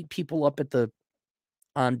beat people up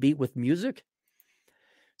on beat with music.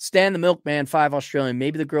 Stan the Milkman, 5 Australian.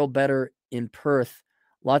 Maybe the girl better in Perth.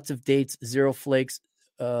 Lots of dates, 0 flakes,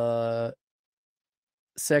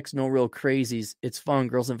 sex, no real crazies. It's fun.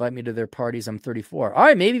 Girls invite me to their parties. I'm 34. All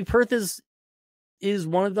right, maybe Perth is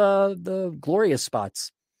one of the glorious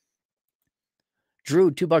spots.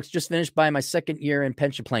 Drew, $2, just finished buying my second year in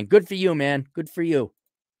pension plan. Good for you, man. Good for you.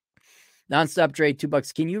 Nonstop Dre,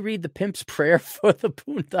 $2. Can you read the Pimp's Prayer for the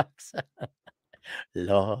Boondocks?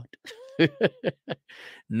 Lord.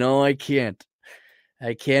 No, I can't.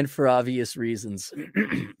 I can't for obvious reasons.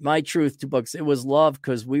 My truth, $2. It was love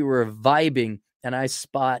because we were vibing and I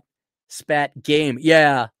spat game.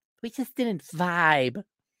 Yeah, we just didn't vibe.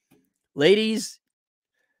 Ladies,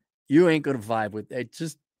 You ain't going to vibe with it.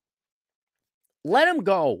 Just let him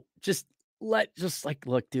go. Look,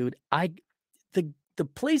 dude, the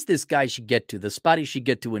place this guy should get to, the spot he should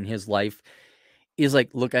get to in his life is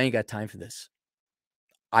like, look, I ain't got time for this.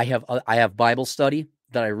 I have Bible study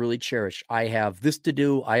that I really cherish. I have this to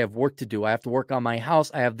do. I have work to do. I have to work on my house.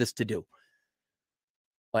 I have this to do.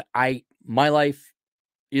 But my life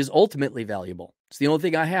is ultimately valuable. It's the only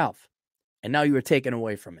thing I have. And now you are taken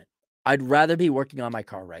away from it. I'd rather be working on my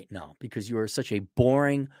car right now because you are such a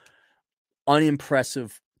boring,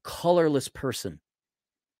 unimpressive, colorless person.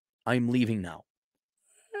 I'm leaving now.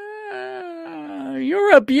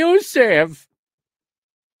 You're abusive.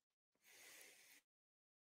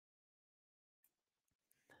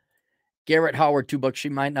 Garrett Howard, $2. She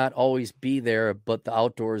might not always be there, but the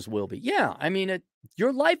outdoors will be. Yeah, I mean,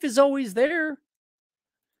 your life is always there.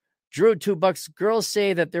 Drew, $2. Girls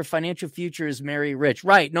say that their financial future is marry rich.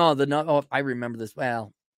 Right. No, I remember this.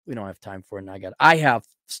 Well, we don't have time for it. And I have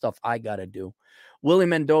stuff I got to do. Willie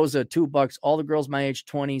Mendoza, $2. All the girls my age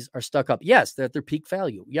 20s are stuck up. Yes, they're at their peak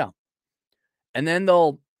value. Yeah. And then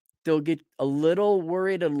they'll get a little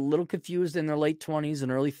worried, a little confused in their late 20s and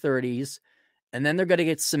early 30s. And then they're going to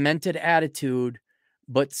get cemented attitude,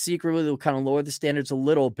 but secretly they'll kind of lower the standards a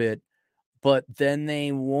little bit. But then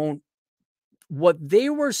they won't. What they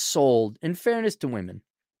were sold, in fairness to women,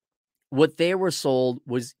 what they were sold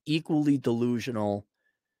was equally delusional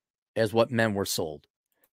as what men were sold.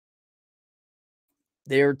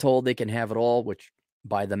 They are told they can have it all, which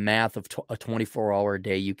by the math of a 24-hour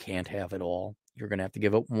day, you can't have it all. You're going to have to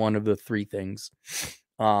give up one of the three things.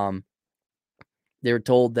 They were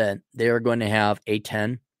told that they are going to have a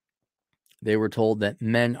 10. They were told that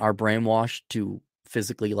men are brainwashed to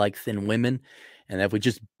physically like thin women. And if we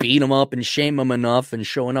just beat them up and shame them enough and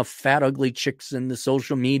show enough fat, ugly chicks in the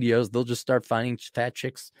social medias, they'll just start finding fat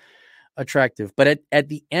chicks attractive. But at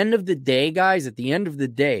the end of the day, guys,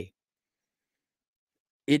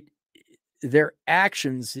 their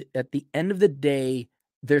actions, at the end of the day,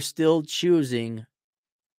 they're still choosing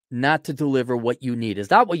not to deliver what you need. It's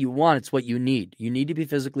not what you want, it's what you need. You need to be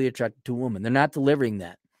physically attracted to a woman. They're not delivering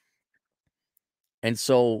that. And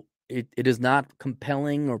so it is not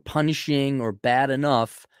compelling or punishing or bad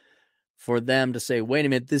enough for them to say, wait a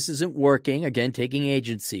minute, this isn't working. Again, taking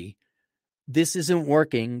agency. This isn't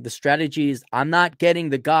working. The strategy is I'm not getting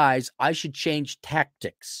the guys. I should change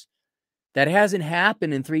tactics. That hasn't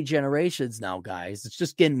happened in 3 generations now, guys. It's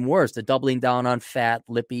just getting worse. They're doubling down on fat,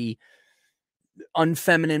 lippy,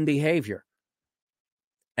 unfeminine behavior.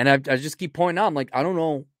 And I just keep pointing out, I'm like, I don't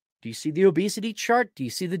know. Do you see the obesity chart? Do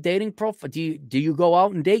you see the dating profile? Do you go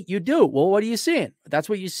out and date? You do. Well, what are you seeing? That's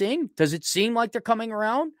what you're seeing? Does it seem like they're coming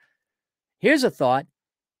around? Here's a thought.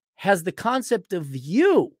 Has the concept of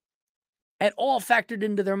you at all factored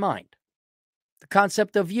into their mind? The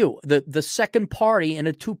concept of you, the second party in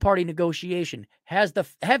a 2-party negotiation, have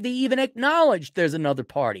they even acknowledged there's another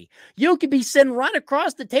party? You could be sitting right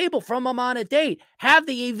across the table from them on a date. Have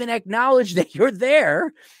they even acknowledged that you're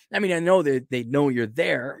there? I mean, I know that they know you're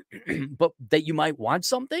there, but that you might want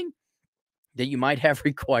something, that you might have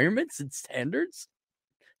requirements and standards.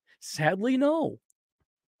 Sadly, no.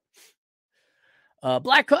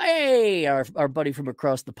 Black, hey, our buddy from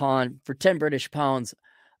across the pond for 10 British pounds.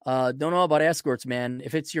 Don't know about escorts, man.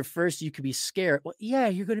 If it's your first, you could be scared. Well, yeah,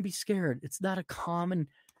 you're going to be scared. It's not a common,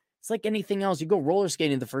 it's like anything else. You go roller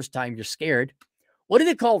skating the first time, you're scared. What do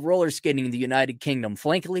they call roller skating in the United Kingdom?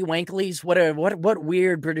 Flankly wanklies? What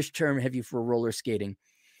weird British term have you for roller skating?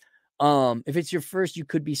 If it's your first, you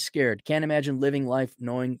could be scared. Can't imagine living life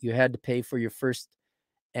knowing you had to pay for your first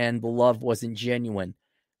and the love wasn't genuine.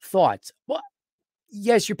 Thoughts? What?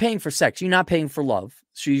 Yes, you're paying for sex. You're not paying for love.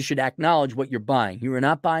 So you should acknowledge what you're buying. You are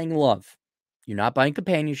not buying love. You're not buying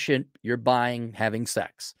companionship. You're buying having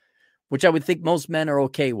sex, which I would think most men are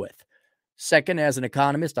okay with. Second, as an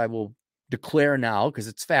economist, I will declare now, because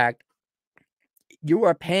it's fact, you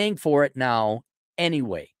are paying for it now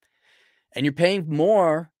anyway. And you're paying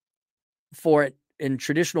more for it in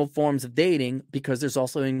traditional forms of dating because there's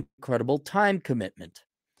also incredible time commitment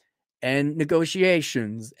and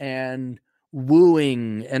negotiations and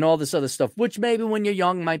wooing and all this other stuff, which maybe when you're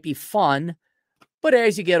young might be fun, but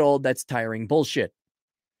as you get old, that's tiring bullshit.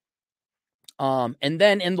 And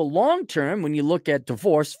then in the long term, when you look at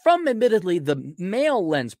divorce from admittedly the male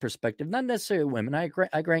lens perspective, not necessarily women, I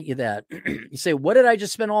grant you that. You say, what did I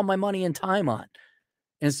just spend all my money and time on?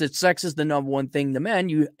 And since sex is the number one thing to men,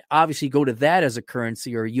 you obviously go to that as a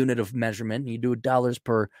currency or a unit of measurement. And you do dollars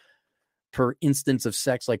per instance of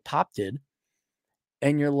sex like Pop did.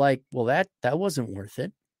 And you're like, well, that wasn't worth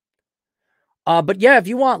it. But yeah, if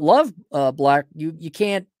you want love, Black, you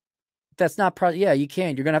can't. that's not yeah, you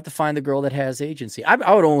can. You're gonna have to find the girl that has agency. I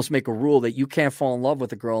would almost make a rule that you can't fall in love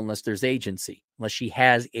with a girl unless there's agency, unless she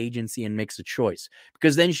has agency and makes a choice,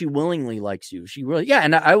 because then she willingly likes you. She really, yeah.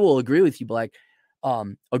 And I will agree with you, Black.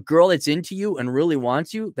 A girl that's into you and really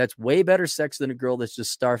wants you, that's way better sex than a girl that's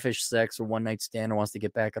just starfish sex or one night stand or wants to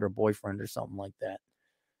get back at her boyfriend or something like that.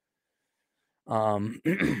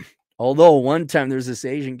 Although one time there was this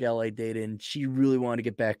Asian gal I dated and she really wanted to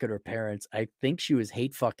get back at her parents. I think she was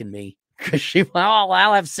hate fucking me because she,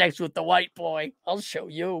 I'll have sex with the white boy. I'll show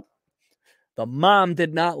you. The mom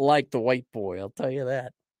did not like the white boy. I'll tell you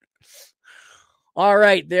that. All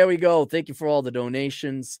right, there we go. Thank you for all the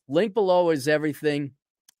donations. Link below is everything.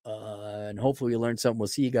 And hopefully you learned something. We'll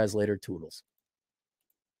see you guys later. Toodles.